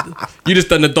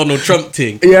the Donald Trump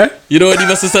thing. Yeah. You know what he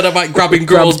must have said about grabbing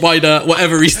girls by the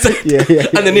whatever he said. Yeah.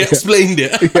 And then he explained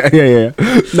it. Yeah.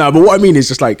 No, but what I mean is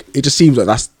just like, it just seems like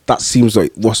that seems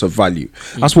like what's of value.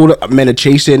 That's what men are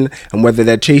chasing, and whether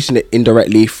they're chasing it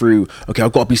indirectly through, okay,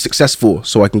 I've got to be successful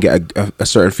so I can get a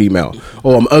certain female,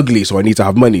 or I'm ugly so I need to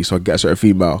have money so I can get a certain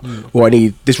female, or I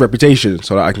need this reputation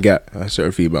so that I can get a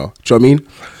certain female. Do you know what I mean?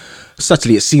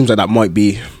 Subtly, it seems like that might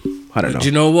be, I don't know. Do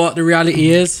you know what the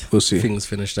reality is? We'll see. Things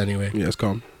finished anyway. Yeah, it's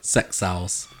calm. Sex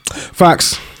sells.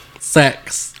 Facts.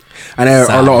 Sex. And there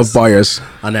are a lot of buyers.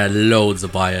 And there are loads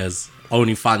of buyers.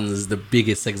 OnlyFans is the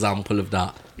biggest example of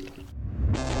that.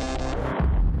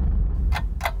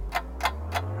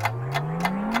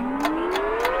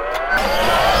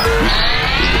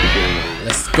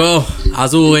 Let's go.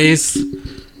 As always,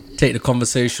 take the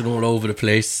conversation all over the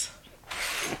place.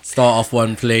 Start off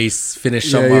one place, finish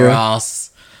somewhere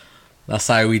else. That's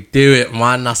how we do it,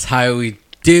 man. That's how we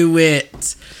do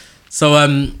it. So I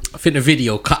think the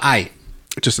video cut out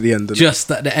just at the end.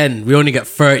 Just at the end. We only get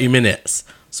 30 minutes.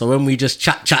 So when we just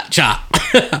chat,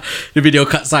 the video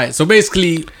cuts out. So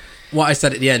basically, what I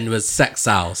said at the end was sex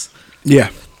sells. Yeah.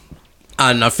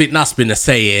 And I think that's been a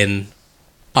saying,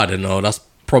 I don't know, that's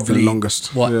probably the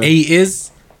longest. What,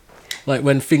 80s? Like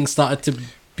when things started to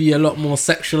be a lot more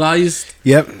sexualized.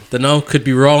 Yep. Don't know, could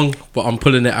be wrong, but I'm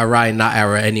pulling it around that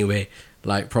era anyway.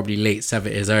 Like probably late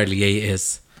 70s, early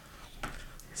 80s.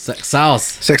 Sex sells.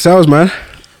 Sex sells, man.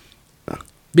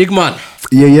 Big man.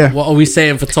 Yeah. What are we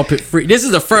saying for topic 3? This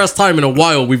is the first time in a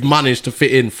while we've managed to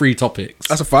fit in 3 topics.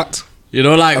 That's a fact. You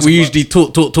know, like we usually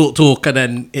talk, and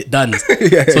then it done.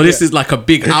 So this is like a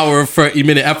big hour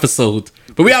 30-minute episode.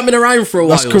 But we haven't been around for a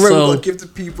while. That's correct. So We've got to give the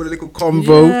people a little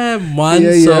convo. Yeah,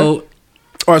 man. So,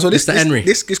 all right. So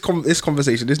this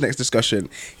conversation, this next discussion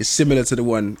is similar to the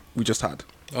one we just had.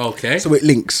 Okay. So it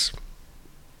links,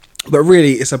 but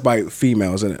really it's about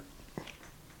females, isn't it?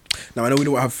 Now I know we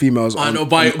don't have females. I know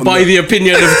by the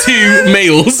opinion of 2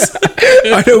 males.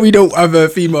 I know we don't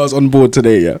have females on board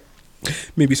today. Yeah.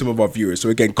 Maybe some of our viewers. So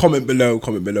again, comment below,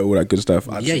 all that good stuff.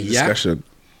 Add to the discussion.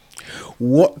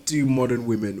 What do modern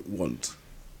women want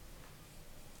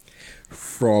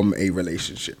from a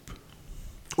relationship?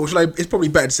 Or should I? It's probably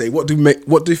better to say what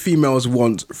do females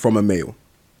want from a male?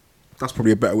 That's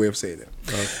probably a better way of saying it.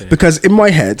 Okay. Because in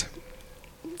my head,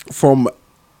 from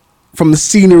the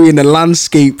scenery and the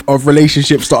landscape of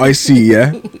relationships that I see,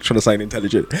 trying to sound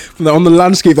intelligent. On the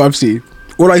landscape that I've seen,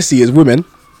 all I see is women.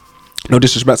 No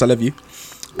disrespect, I love you.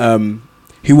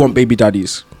 Who want baby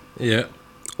daddies? Yeah.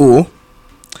 Or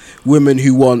women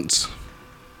who want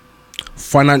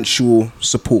financial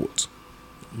support.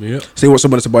 Yeah. So they want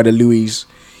someone to buy the Louis.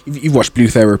 You've watched Blue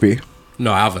Therapy.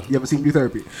 No, I haven't. You haven't seen Blue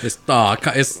Therapy? It's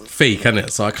fake, isn't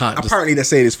it? So I can't. Apparently, they're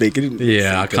saying it's fake.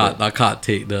 I can't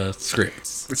take the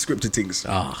scripts. The scripted things.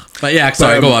 But yeah,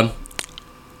 sorry. Go on.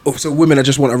 So women, I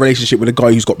just want a relationship with a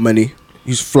guy who's got money,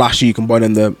 who's flashy. You can buy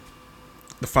them the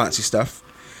fancy stuff,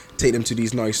 take them to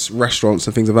these nice restaurants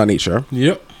and things of that nature.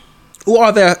 Yep. Or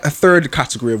are there a third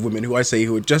category of women who I say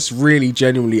who are just really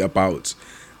genuinely about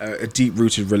a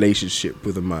deep-rooted relationship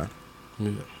with a man?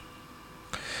 Yeah.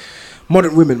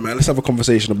 Modern women, man, let's have a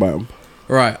conversation about them.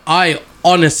 Right. I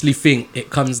honestly think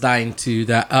it comes down to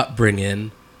their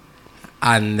upbringing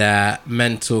and their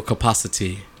mental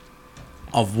capacity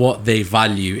of what they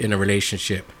value in a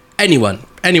relationship. Anyone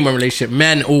relationship,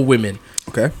 men or women.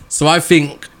 Okay. So I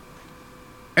think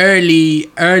early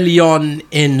on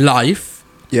in life,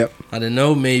 yep, I don't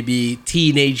know, maybe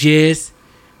teenage years,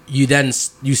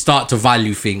 you start to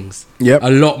value things, yep,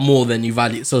 a lot more than you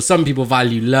value. So some people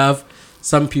value love,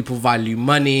 some people value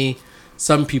money,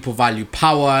 some people value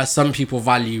power, some people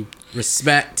value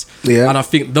respect. Yeah. And I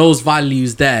think those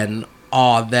values then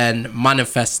are then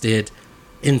manifested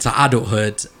into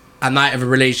adulthood, and out of a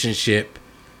relationship,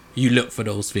 you look for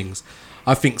those things.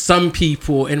 I think some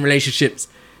people in relationships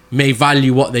may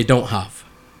value what they don't have.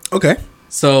 Okay.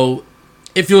 So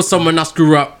if you're someone that's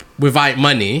grew up without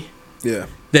money, yeah,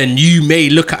 then you may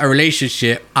look at a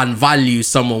relationship and value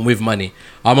someone with money.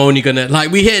 I'm only gonna, like,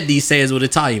 we hear these sayings all the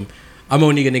time, I'm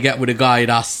only gonna get with a guy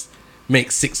that's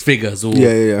makes 6 figures, or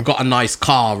got a nice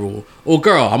car, or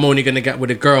girl, I'm only gonna get with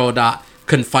a girl that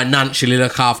can financially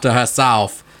look after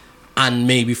herself and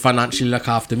maybe financially look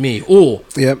after me. Or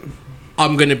yep,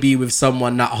 I'm going to be with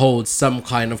someone that holds some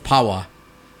kind of power.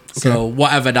 Okay. So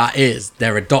whatever that is,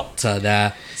 they're a doctor,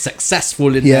 they're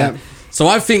successful in there. So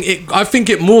I think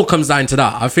it more comes down to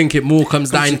that. I think it more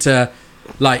comes down to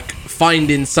like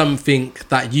finding something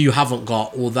that you haven't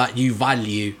got or that you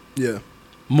value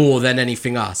more than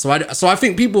anything else. So I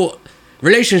think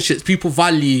relationships, people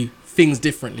value things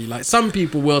differently. Like some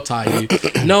people will tell you,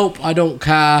 nope, I don't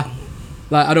care.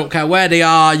 Like, I don't care where they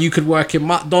are. You could work in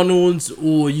McDonald's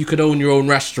or you could own your own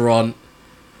restaurant.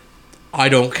 I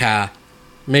don't care.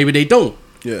 Maybe they don't.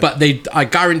 Yeah. But I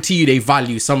guarantee you they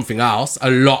value something else a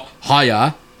lot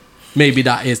higher. Maybe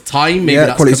that is time. Maybe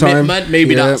that's commitment. Time.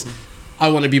 Maybe that's, I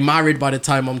want to be married by the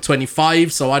time I'm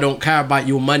 25, so I don't care about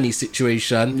your money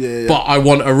situation, but I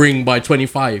want a ring by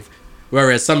 25.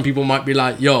 Whereas some people might be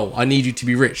like, yo, I need you to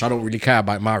be rich. I don't really care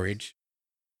about marriage.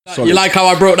 Solid. You like how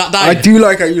I broke that down? I do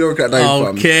like how you broke that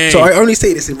down. Okay. So I only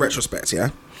say this in retrospect,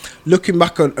 yeah? Looking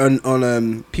back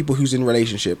on people who's in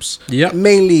relationships,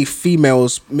 mainly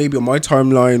females, maybe on my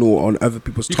timeline or on other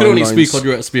people's timelines. You can only speak on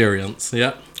your experience,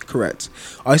 yeah? Correct.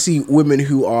 I see women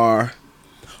who are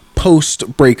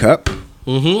post-breakup.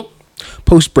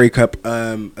 Post-breakup,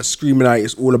 are screaming out,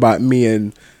 it's all about me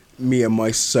and my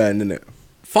son, innit?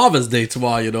 Father's Day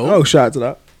tomorrow, you know. Oh, shout out to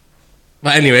that.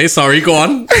 But anyway, sorry, go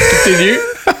on. Continue.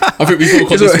 I think we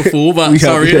talked about this before, but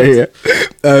sorry.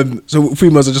 So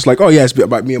females are just like, oh yeah, it's a bit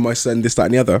about me and my son, this, that,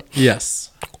 and the other.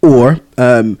 Yes. Or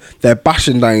they're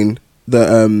bashing down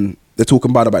they're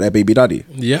talking bad about their baby daddy.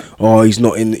 Yeah. Oh, he's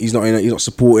not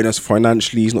supporting us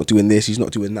financially. He's not doing this. He's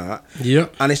not doing that. Yeah.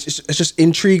 And it's just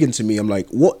intriguing to me. I'm like,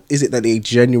 what is it that they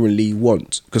genuinely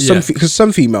want? Because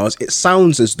some females, it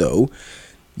sounds as though,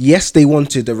 yes, they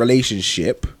wanted a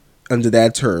relationship under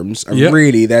their terms, and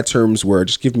really their terms were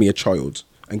just give me a child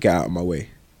and get out of my way,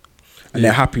 and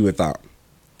they're happy with that.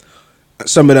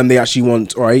 Some of them, they actually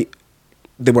want,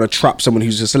 they want to trap someone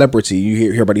who's a celebrity. You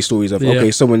hear about these stories of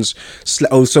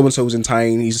so-and-so's in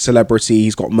town, he's a celebrity,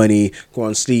 he's got money, go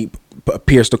on sleep,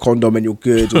 pierce the condom and you're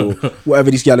good, or whatever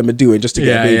these gallum are doing just to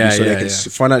get a baby so they can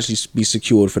financially be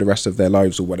secured for the rest of their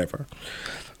lives or whatever.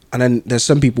 And then there's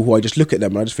some people who I just look at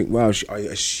them and I just think, wow, I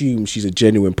assume she's a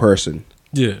genuine person.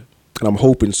 Yeah. And I'm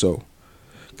hoping so,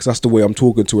 because that's the way I'm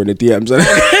talking to her in the DMs. That's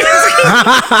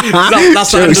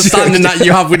the understanding that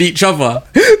you have with each other.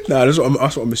 No, that's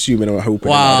what I'm assuming. I'm hoping.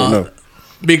 Wow. I don't know.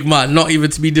 Big man, not even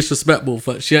to be disrespectful,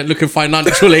 but she ain't looking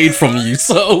financial aid from you,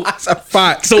 so that's a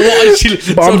fact. So what is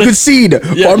she? But I'm good seed.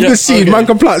 Good seed. Man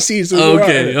can plant seeds.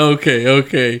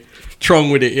 Okay. Trong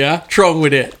with it, yeah. Trong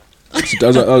with it.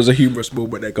 That was a humorous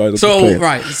moment there, guys. So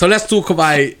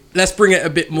let's bring it a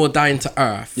bit more down to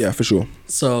earth. Yeah, for sure.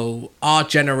 So our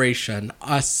generation,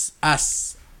 us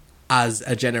as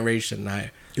a generation now,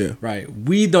 right?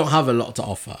 We don't have a lot to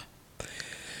offer.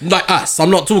 Like us, I'm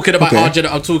not talking about our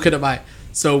generation. I'm talking about.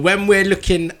 So when we're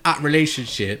looking at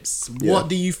relationships, what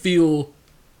do you feel?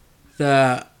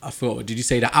 Did you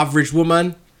say the average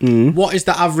woman? What is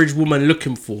the average woman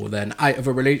looking for then out of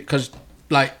a relationship? Because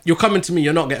like you're coming to me,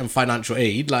 you're not getting financial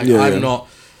aid. Like I'm not.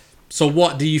 So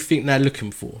what do you think they're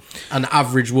looking for? An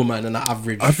average woman and an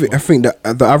average. I think that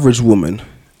the average woman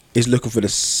is looking for the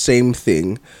same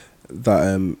thing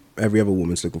that every other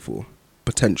woman's looking for: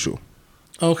 potential.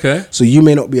 Okay. So you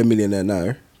may not be a millionaire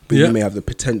now, but you may have the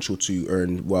potential to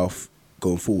earn wealth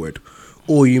going forward,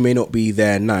 or you may not be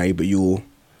there now, but you're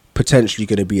potentially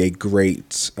going to be a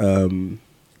great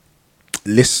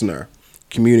listener,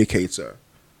 communicator.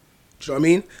 Do you know what I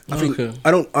mean? I think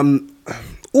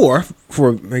or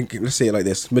let's say it like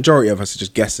this: majority of us are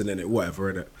just guessing in it, whatever,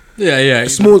 in it. Yeah.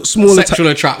 Small sexual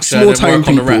attraction. Small time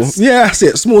people. Yeah, that's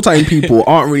it. Small time people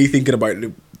aren't really thinking about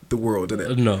the world,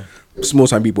 innit? No. Small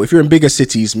time people. If you're in bigger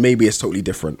cities, maybe it's totally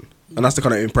different, and that's the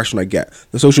kind of impression I get.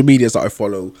 The social medias that I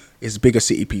follow is bigger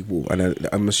city people, and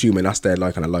I'm assuming that's their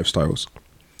kind of lifestyles.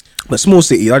 But small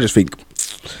cities, I just think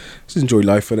just enjoy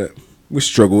life, innit? We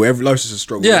struggle. Every life's just a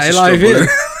struggle. Yeah, life is.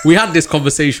 We had this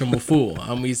conversation before,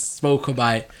 and we spoke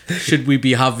about should we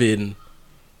be having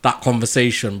that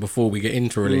conversation before we get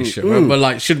into a relationship. Remember,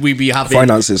 like, should we be having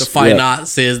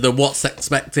the what's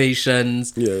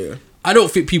expectations? Yeah. I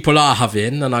don't think people are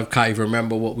having, and I can't even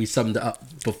remember what we summed it up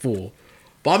before.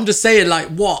 But I'm just saying, like,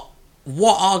 what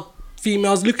are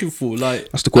females looking for?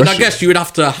 Like, that's the question. And I guess you would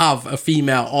have to have a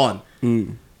female on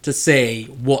to say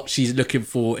what she's looking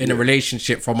for in a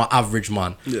relationship from an average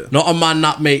man. Yeah. Not a man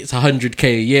that makes 100k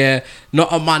a year,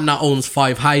 not a man that owns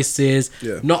 5 houses,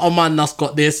 not a man that's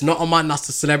got this, not a man that's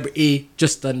a celebrity,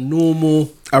 just a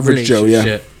normal average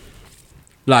Joe,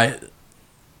 Like,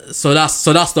 so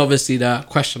that's obviously the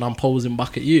question I'm posing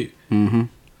back at you.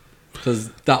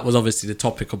 Because that was obviously the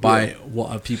topic about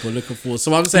what are people looking for.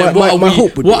 So I'm saying, what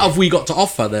have we got to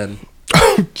offer then?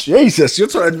 Jesus, you're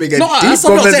trying to make a deep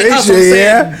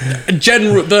conversation.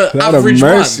 General, the average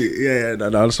man. No,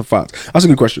 that's a fact. That's a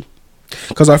good question.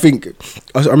 Because I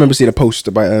remember seeing a post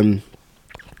about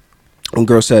one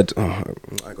girl said, I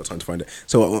ain't got time to find it.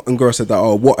 So one girl said that,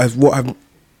 what have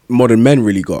modern men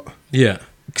really got? Yeah.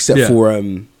 Except for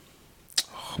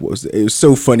what was it? It was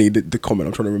so funny, the comment.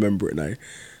 I'm trying to remember it now.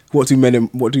 What do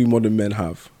modern men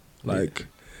have? Like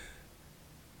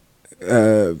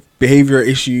behavioral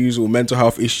issues or mental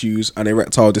health issues and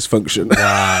erectile dysfunction.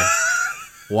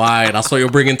 Why? That's what you're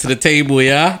bringing to the table,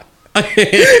 yeah?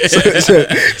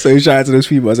 so you shout out to those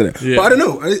people, isn't it? Yeah. But I don't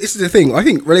know. This is the thing. I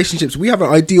think relationships, we have an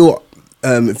ideal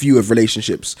view of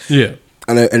relationships. Yeah.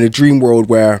 And a dream world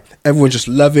where everyone's just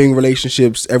loving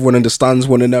relationships, everyone understands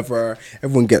one another,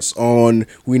 everyone gets on,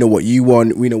 we know what you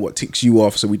want, we know what ticks you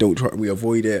off, so we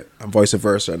avoid it, and vice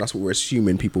versa, and that's what we're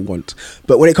assuming people want.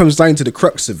 But when it comes down to the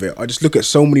crux of it, I just look at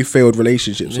so many failed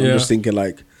relationships, and I'm just thinking,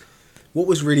 like, what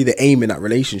was really the aim in that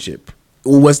relationship?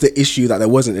 Or was the issue that there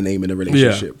wasn't an aim in the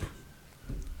relationship? Yeah.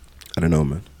 I don't know,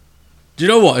 man. Do you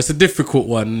know what? It's a difficult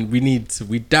one. We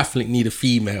definitely need a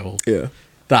female. Yeah.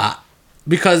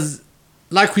 Because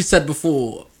like we said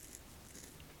before,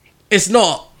 it's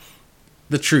not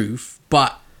the truth,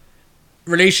 but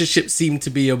relationships seem to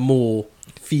be a more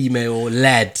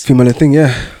female-led thing,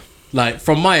 yeah. Like,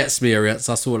 from my experience,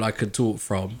 that's all I could talk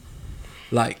from.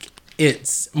 Like,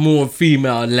 it's more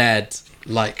female-led,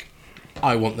 like,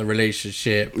 I want the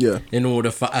relationship. Yeah. In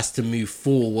order for us to move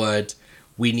forward,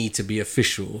 we need to be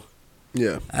official.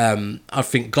 Yeah. I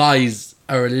think guys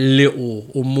are a little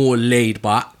or more laid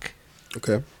back.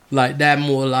 Okay. Like, they're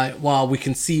more like, well, we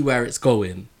can see where it's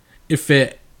going. If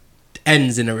it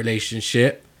ends in a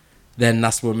relationship, then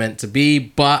that's what we're meant to be.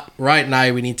 But right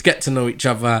now, we need to get to know each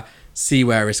other, see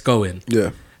where it's going.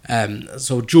 Yeah.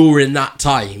 So during that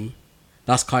time,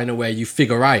 that's kind of where you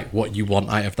figure out what you want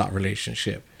out of that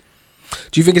relationship.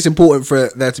 Do you think it's important for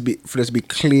there to be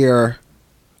clear,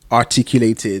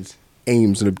 articulated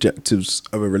aims and objectives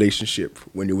of a relationship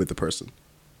when you're with the person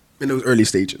in those early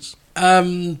stages?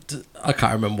 I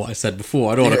can't remember what I said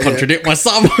before. I don't want to contradict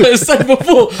myself. What I said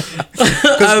before.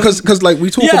 Because like we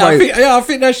talk about. I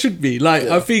think there should be. Like,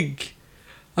 I think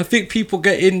people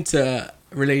get into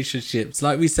relationships,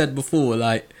 like we said before,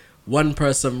 like, one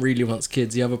person really wants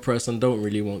kids, the other person don't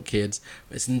really want kids,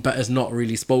 but it's not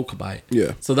really spoke about.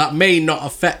 Yeah. So that may not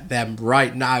affect them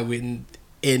right now in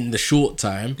the short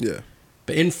term. Yeah.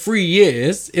 But in 3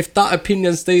 years, if that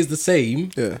opinion stays the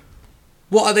same,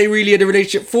 what are they really in a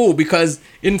relationship for? Because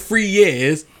in 3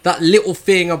 years, that little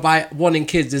thing about wanting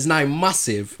kids is now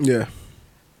massive. Yeah.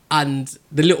 And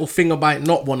the little thing about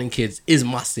not wanting kids is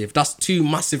massive. That's too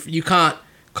massive. You can't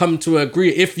come to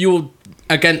agree. If you're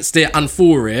against it and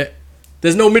for it,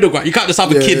 there's no middle ground. You can't just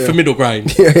have a kid for middle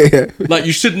ground. Like,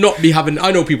 you should not be having,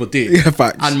 I know people did. Yeah,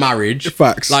 facts. And marriage.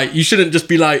 Facts. Like, you shouldn't just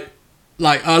be like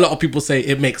a lot of people say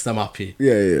it makes them happy.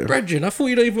 Yeah. Brethren, I thought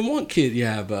you don't even want kids.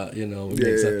 Yeah, but it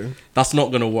makes sense. That's not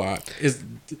going to work.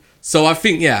 So I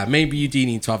think, maybe you do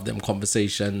need to have them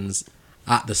conversations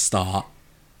at the start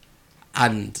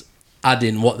and add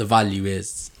in what the value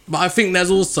is. But I think there's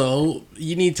also,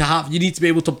 you need to be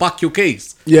able to back your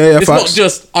case. Yeah, it's facts. not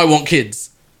just, I want kids.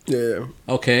 Yeah.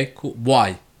 Okay, cool.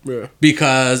 Why? Yeah.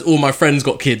 Because all my friends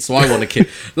got kids, so I want a kid.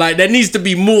 Like, there needs to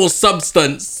be more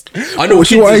substance. I know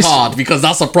kids is hard because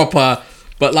that's a proper,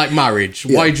 but like marriage.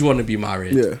 Why do you want to be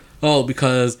married? Yeah. Oh,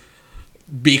 because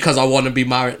I want to be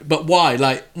married. But why?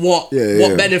 Like, what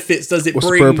benefits does it bring?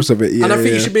 What's the purpose of it? Yeah, and I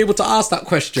think you should be able to ask that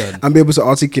question. And be able to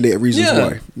articulate reasons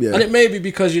why. Yeah. And it may be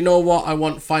because, you know what, I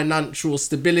want financial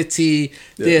stability,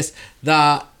 this,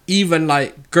 that. Even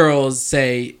like girls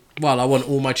say, well, I want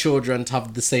all my children to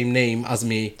have the same name as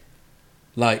me.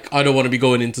 Like, I don't want to be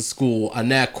going into school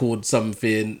and they're called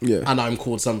something and I'm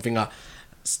called something.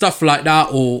 Stuff like that,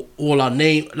 or all our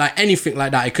name, like anything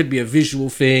like that. It could be a visual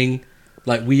thing.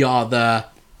 Like, we are the ...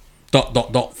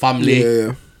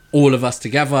 family. All of us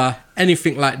together.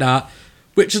 Anything like that.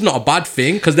 Which is not a bad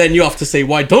thing, because then you have to say,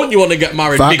 why don't you want to get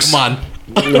married, facts. big man?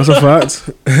 That's a fact.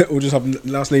 Or just have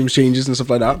last name changes and stuff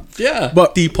like that. Yeah.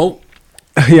 But depot.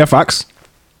 Yeah, facts.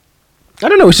 I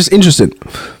don't know, it's just interesting.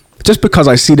 Just because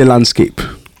I see the landscape.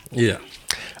 Yeah.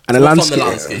 And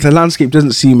the landscape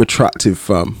doesn't seem attractive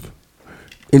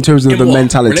in terms of the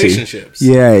mentality. Relationships?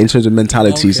 Yeah, in terms of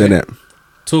mentalities, innit?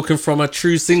 Talking from a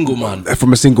true single man.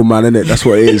 From a single man, innit? That's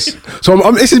what it is. So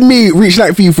this is me reaching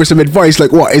out for you for some advice.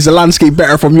 Like, what is the landscape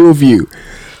better from your view?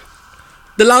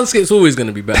 The landscape's always going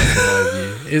to be better from my view.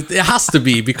 It has to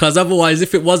be, because otherwise,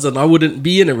 if it wasn't, I wouldn't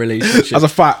be in a relationship. As a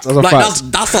fact.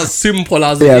 That's as simple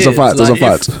as it is. As a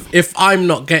fact. If I'm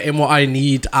not getting what I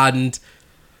need and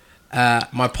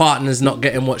my partner's not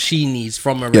getting what she needs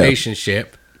from a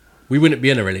relationship, we wouldn't be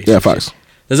in a relationship. Yeah, facts.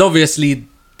 There's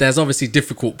obviously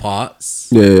difficult parts.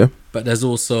 Yeah. But there's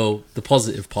also the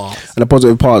positive parts. And the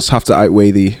positive parts have to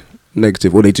outweigh the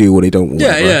negative, or they do, or they don't.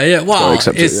 Yeah. Well,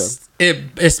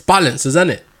 it's balance, isn't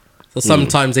it? So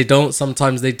sometimes they don't,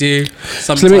 sometimes they do,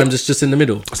 sometimes it's just in the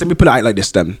middle. So let me put it out like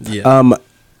this then. Yeah.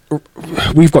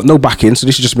 We've got no backing, so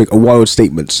this is just make a wild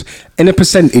statements. In a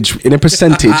percentage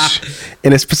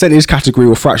category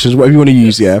or fractions, whatever you want to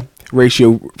use,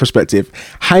 ratio perspective,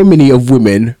 how many of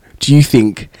women do you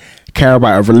think care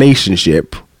about a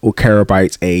relationship or care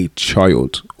about a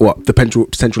child, or the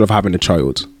potential of having a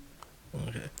child?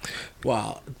 Okay.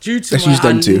 Well, due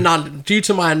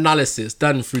to my analysis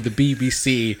done through the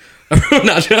BBC.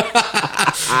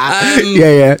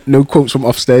 No quotes from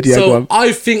Ofsted. Yeah, so go on.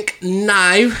 I think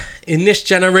now in this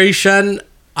generation,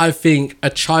 I think a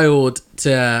child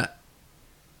to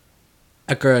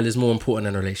a girl is more important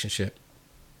than a relationship.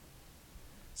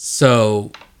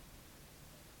 So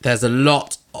there's a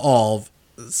lot of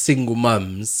single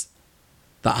mums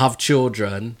that have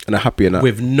children and are happy enough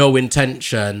with no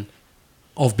intention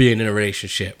of being in a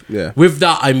relationship. Yeah. With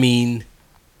that, I mean,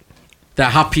 they're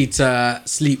happy to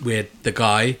sleep with the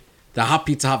guy, they're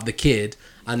happy to have the kid,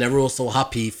 and they're also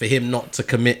happy for him not to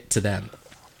commit to them.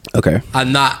 Okay.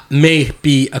 And that may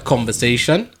be a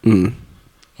conversation.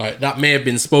 Right, that may have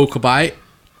been spoke about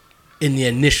in the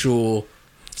initial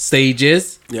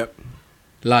stages. Yep.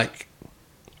 Like,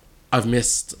 I've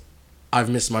missed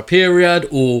my period,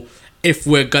 or if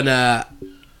we're gonna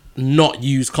not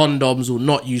use condoms or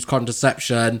not use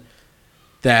contraception,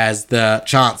 there's the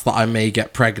chance that I may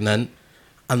get pregnant.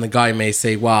 And the guy may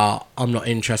say, well, I'm not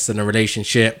interested in a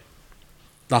relationship.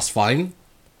 That's fine.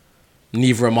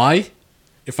 Neither am I.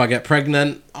 If I get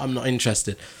pregnant, I'm not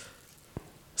interested.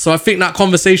 So I think that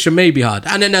conversation may be hard.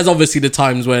 And then there's obviously the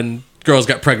times when girls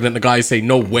get pregnant, the guys say,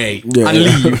 no way, and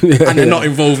leave. And they're not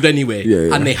involved anyway.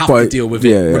 And they have to deal with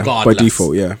it regardless. By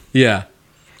default, Yeah.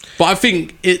 But I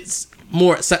think it's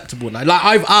more acceptable now. Like,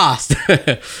 I've asked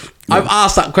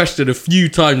that question a few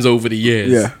times over the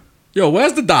years. Yeah. Yo,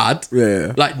 where's the dad?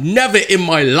 Yeah. Like, never in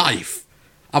my life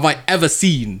have I ever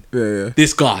seen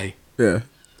this guy. Yeah.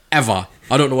 Ever.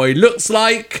 I don't know what he looks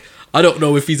like. I don't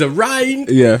know if he's around.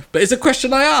 Yeah. But it's a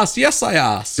question I asked. Yes, I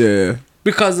asked. Yeah.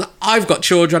 Because I've got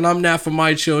children. I'm there for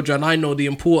my children. I know the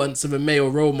importance of a male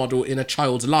role model in a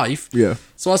child's life. Yeah.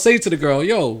 So I say to the girl,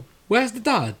 yo, where's the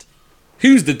dad?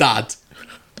 Who's the dad?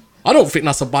 I don't think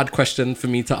that's a bad question for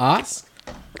me to ask.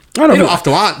 They don't have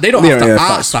to ask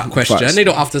that question. Facts. They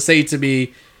don't have to say to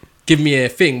me, give me a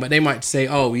thing. But they might say,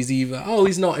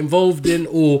 he's not involved in,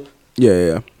 or...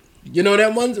 Yeah. You know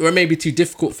them ones? Or it may be too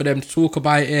difficult for them to talk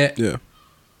about it. Yeah.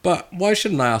 But why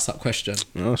shouldn't I ask that question?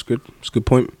 No, that's good. That's a good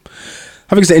point.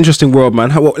 I think it's an interesting world, man.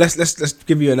 Let's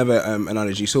give you another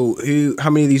analogy. So, how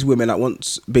many of these women that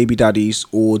want baby daddies,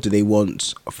 or do they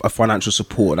want a financial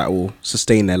support that will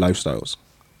sustain their lifestyles?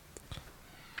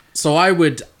 So I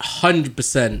would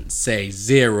 100% say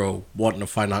 0 wanting a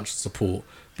financial support,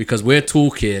 because we're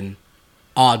talking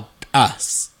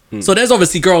us. So there's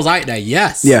obviously girls out there,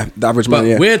 yes. Yeah, the average man,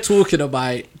 But we're talking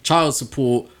about child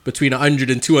support between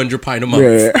 £100 and £200 a month.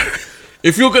 Yeah.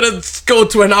 If you're going to go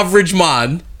to an average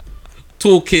man,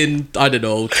 talking, I don't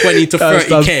know, 20 to 30K.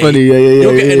 That's funny,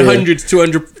 You're getting 100 to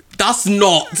 200. That's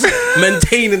not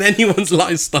maintaining anyone's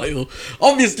lifestyle.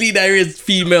 Obviously, there is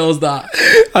females that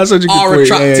are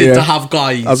attracted to have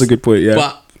guys. That's a good point, yeah.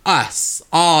 But us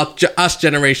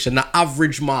generation, the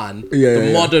average man,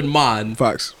 modern man,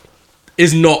 facts,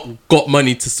 is not got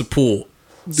money to support.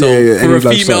 So for a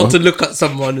female to look at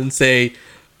someone and say,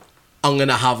 I'm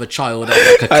gonna have a child as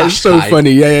like a cash that's so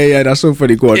funny. Yeah. That's so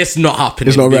funny. Go on. It's not happening.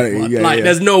 It's not reality.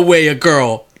 There's no way a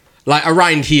girl like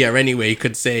around here anyway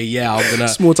could say, I'm gonna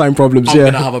small time problems.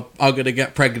 I'm gonna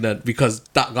get pregnant because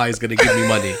that guy's gonna give me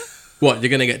money. What, you're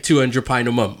gonna get £200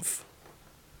 a month?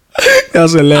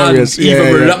 That's hilarious. And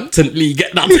even reluctantly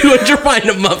get that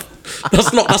 £200 a month.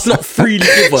 That's not freely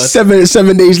given.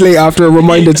 7 days later after a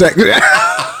reminder text.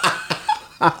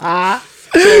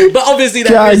 But obviously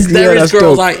there is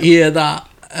girls out here that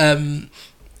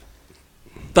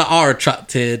are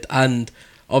attracted and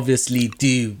obviously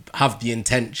do have the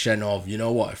intention of, you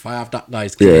know what, if I have that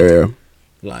guy's kid,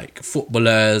 like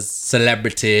footballers,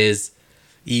 celebrities,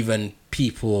 even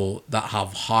people that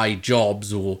have high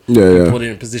jobs or put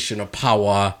in a position of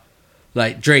power.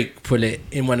 Like Drake put it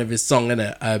in one of his songs,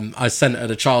 innit? I sent her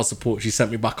the child support, she sent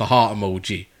me back a heart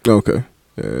emoji. Okay.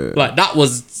 Like that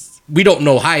was, we don't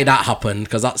know how that happened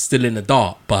because that's still in the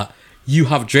dark, but you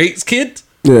have Drake's kid?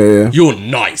 You're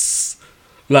nice.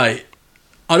 Like,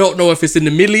 I don't know if it's in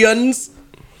the millions,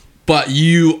 but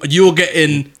you're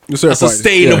getting a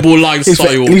sustainable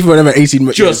lifestyle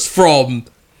just from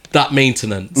that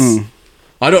maintenance.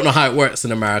 I don't know how it works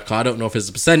in America. I don't know if it's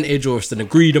a percentage or if it's an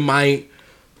agreed amount,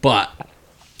 but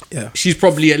she's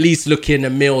probably at least looking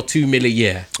 $1 mil, $2 mil a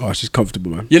year. Oh, she's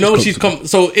comfortable, man. You know,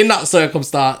 so in that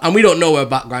circumstance, and we don't know her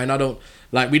background.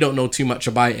 We don't know too much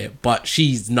about it, but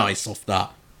she's nice off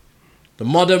that. The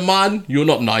modern man, you're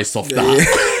not nice off that. Yeah.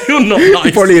 You're not nice.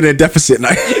 You're probably in a deficit now.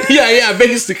 yeah,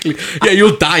 basically. Yeah,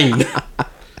 you're dying.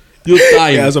 You're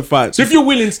dying. Yeah, that's a fact. So if you're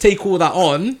willing to take all that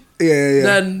on,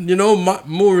 then, you know,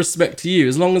 more respect to you.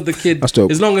 As long as the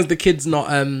kid's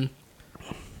not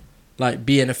like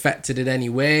being affected in any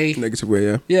way. Negative way,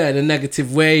 yeah. Yeah, in a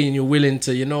negative way, and you're willing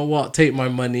to, you know what, take my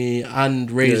money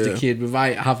and raise the kid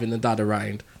without having a dad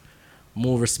around.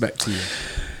 More respect to you.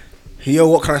 Yo,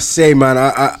 what can I say, man?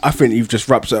 I think you've just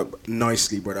wrapped up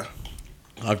nicely, brother.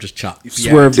 I've just chat. You've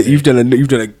swerved it. You've done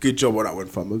a good job on that one,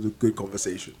 fam. It was a good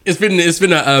conversation. It's been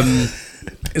a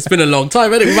long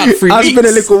time. I think we've had 3 weeks. It's been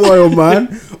a little while, man.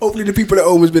 Hopefully the people at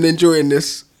home has been enjoying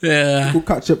this. Yeah. We'll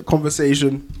catch up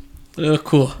conversation.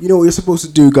 Cool. You know what you're supposed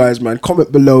to do, guys, man.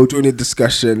 Comment below, join the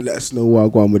discussion. Let us know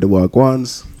Wagwan with the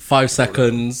Wagwans. 5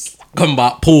 seconds. Come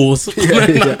back. Pause.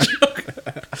 Yeah.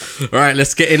 All right,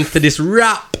 let's get into this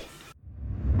rap.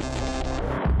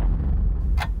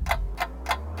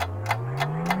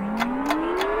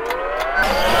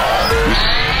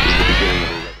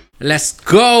 Let's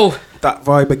go. That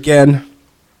vibe again.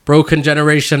 Broken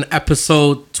Generation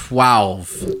episode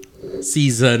 12.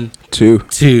 Season 2.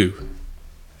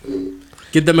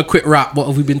 Give them a quick wrap. What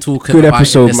have we been talking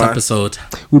about in this episode?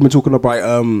 We've been talking about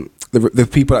the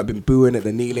people that have been booing at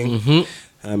the kneeling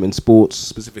in sports,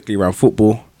 specifically around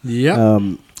football. Yeah.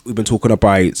 We've been talking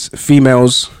about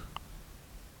females.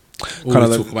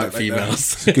 Always talk about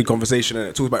females. It's a good conversation, and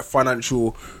it talks about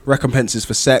financial recompenses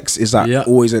for sex. Is there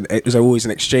always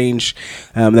an exchange?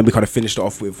 Then we kind of finished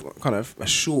off with kind of a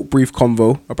short, brief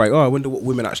convo about I wonder what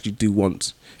women actually do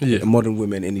want. Modern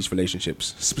women in these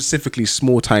relationships, specifically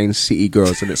small town city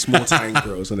girls, and small town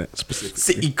girls, and specifically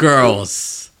city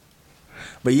girls.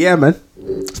 But yeah, man,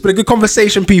 it's been a good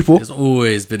conversation, people. It's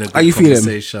always been a good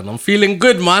conversation. I'm feeling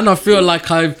good, man. I feel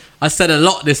like I said a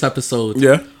lot this episode.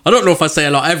 Yeah. I don't know if I say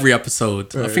a lot every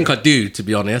episode. I think I do, to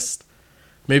be honest.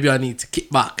 Maybe I need to kick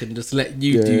back and just let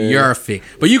you do your thing.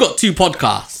 But you got 2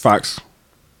 podcasts. Facts.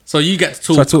 So you get to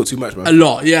talk. So I talk too much, man. A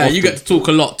lot, yeah. Often. You get to talk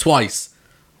a lot twice,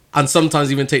 and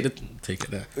sometimes even take it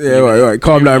there. Yeah, right.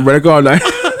 Calm down, brother. Calm down.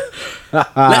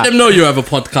 Let them know you have a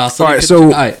podcast. Alright,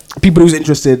 so people who's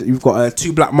interested, you've got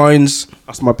 2 Black Minds.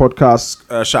 That's my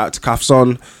podcast. Shout out to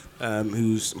Kafson,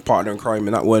 who's partner in crime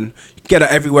in that one. You can get it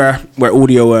everywhere where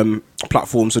audio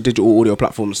platforms, so digital audio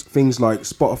platforms, things like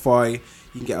Spotify.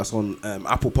 You can get us on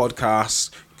Apple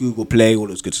Podcasts, Google Play, all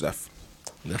those good stuff.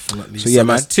 Definitely. So yeah,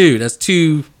 man. There's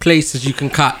 2 places you can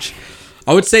catch.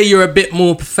 I would say you're a bit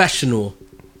more professional.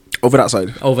 Over that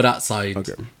side.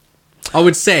 Okay. I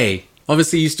would say.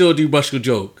 Obviously, you still do bushel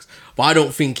jokes, but I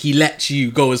don't think he lets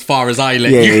you go as far as I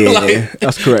let you. Yeah.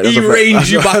 That's correct. He reins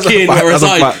you back in, whereas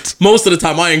most of the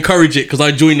time I encourage it because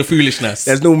I join the foolishness.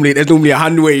 There's normally a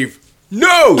hand wave.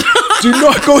 No, do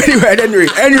not go anywhere,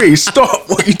 Henry. Stop!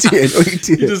 What are you doing?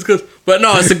 But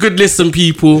no, it's a good listen,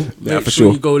 people. Yeah, Make for sure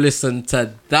sure. you go listen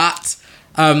to that.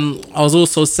 I was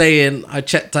also saying I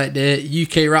checked out the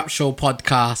UK Rap Show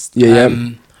podcast. Yeah.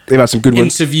 They've had some good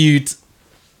ones. Interviewed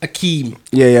Akeem,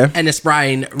 Ennis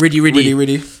Bryan, Riddy, world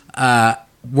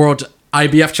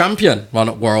IBF champion. Well,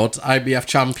 not world, IBF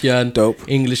champion. Dope.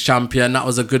 English champion. That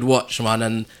was a good watch, man.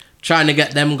 And trying to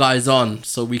get them guys on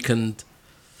so we can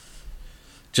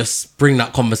just bring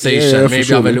that conversation. Maybe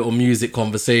have a little music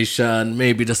conversation.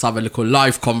 Maybe just have a little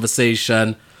live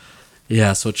conversation.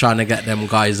 Yeah, so trying to get them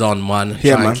guys on, man.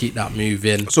 Try and keep that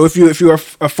moving. So if you're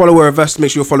a follower of us,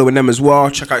 make sure you're following them as well.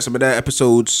 Check out some of their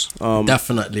episodes.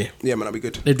 Definitely. Yeah, man, that'd be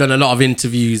good. They've done a lot of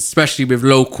interviews, especially with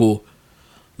local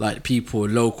that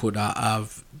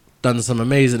have done some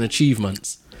amazing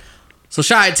achievements. So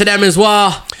shout out to them as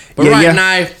well. But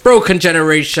now, Broken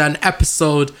Generation,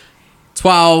 episode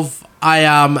 12. I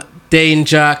am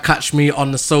Danger. Catch me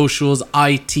on the socials,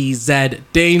 ITZ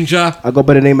Danger. I go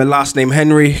by the name and last name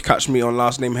Henry. Catch me on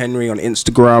last name Henry on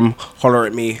Instagram. Holler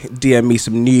at me. DM me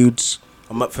some nudes.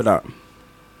 I'm up for that.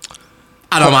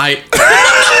 I don't,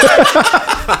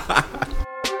 mate.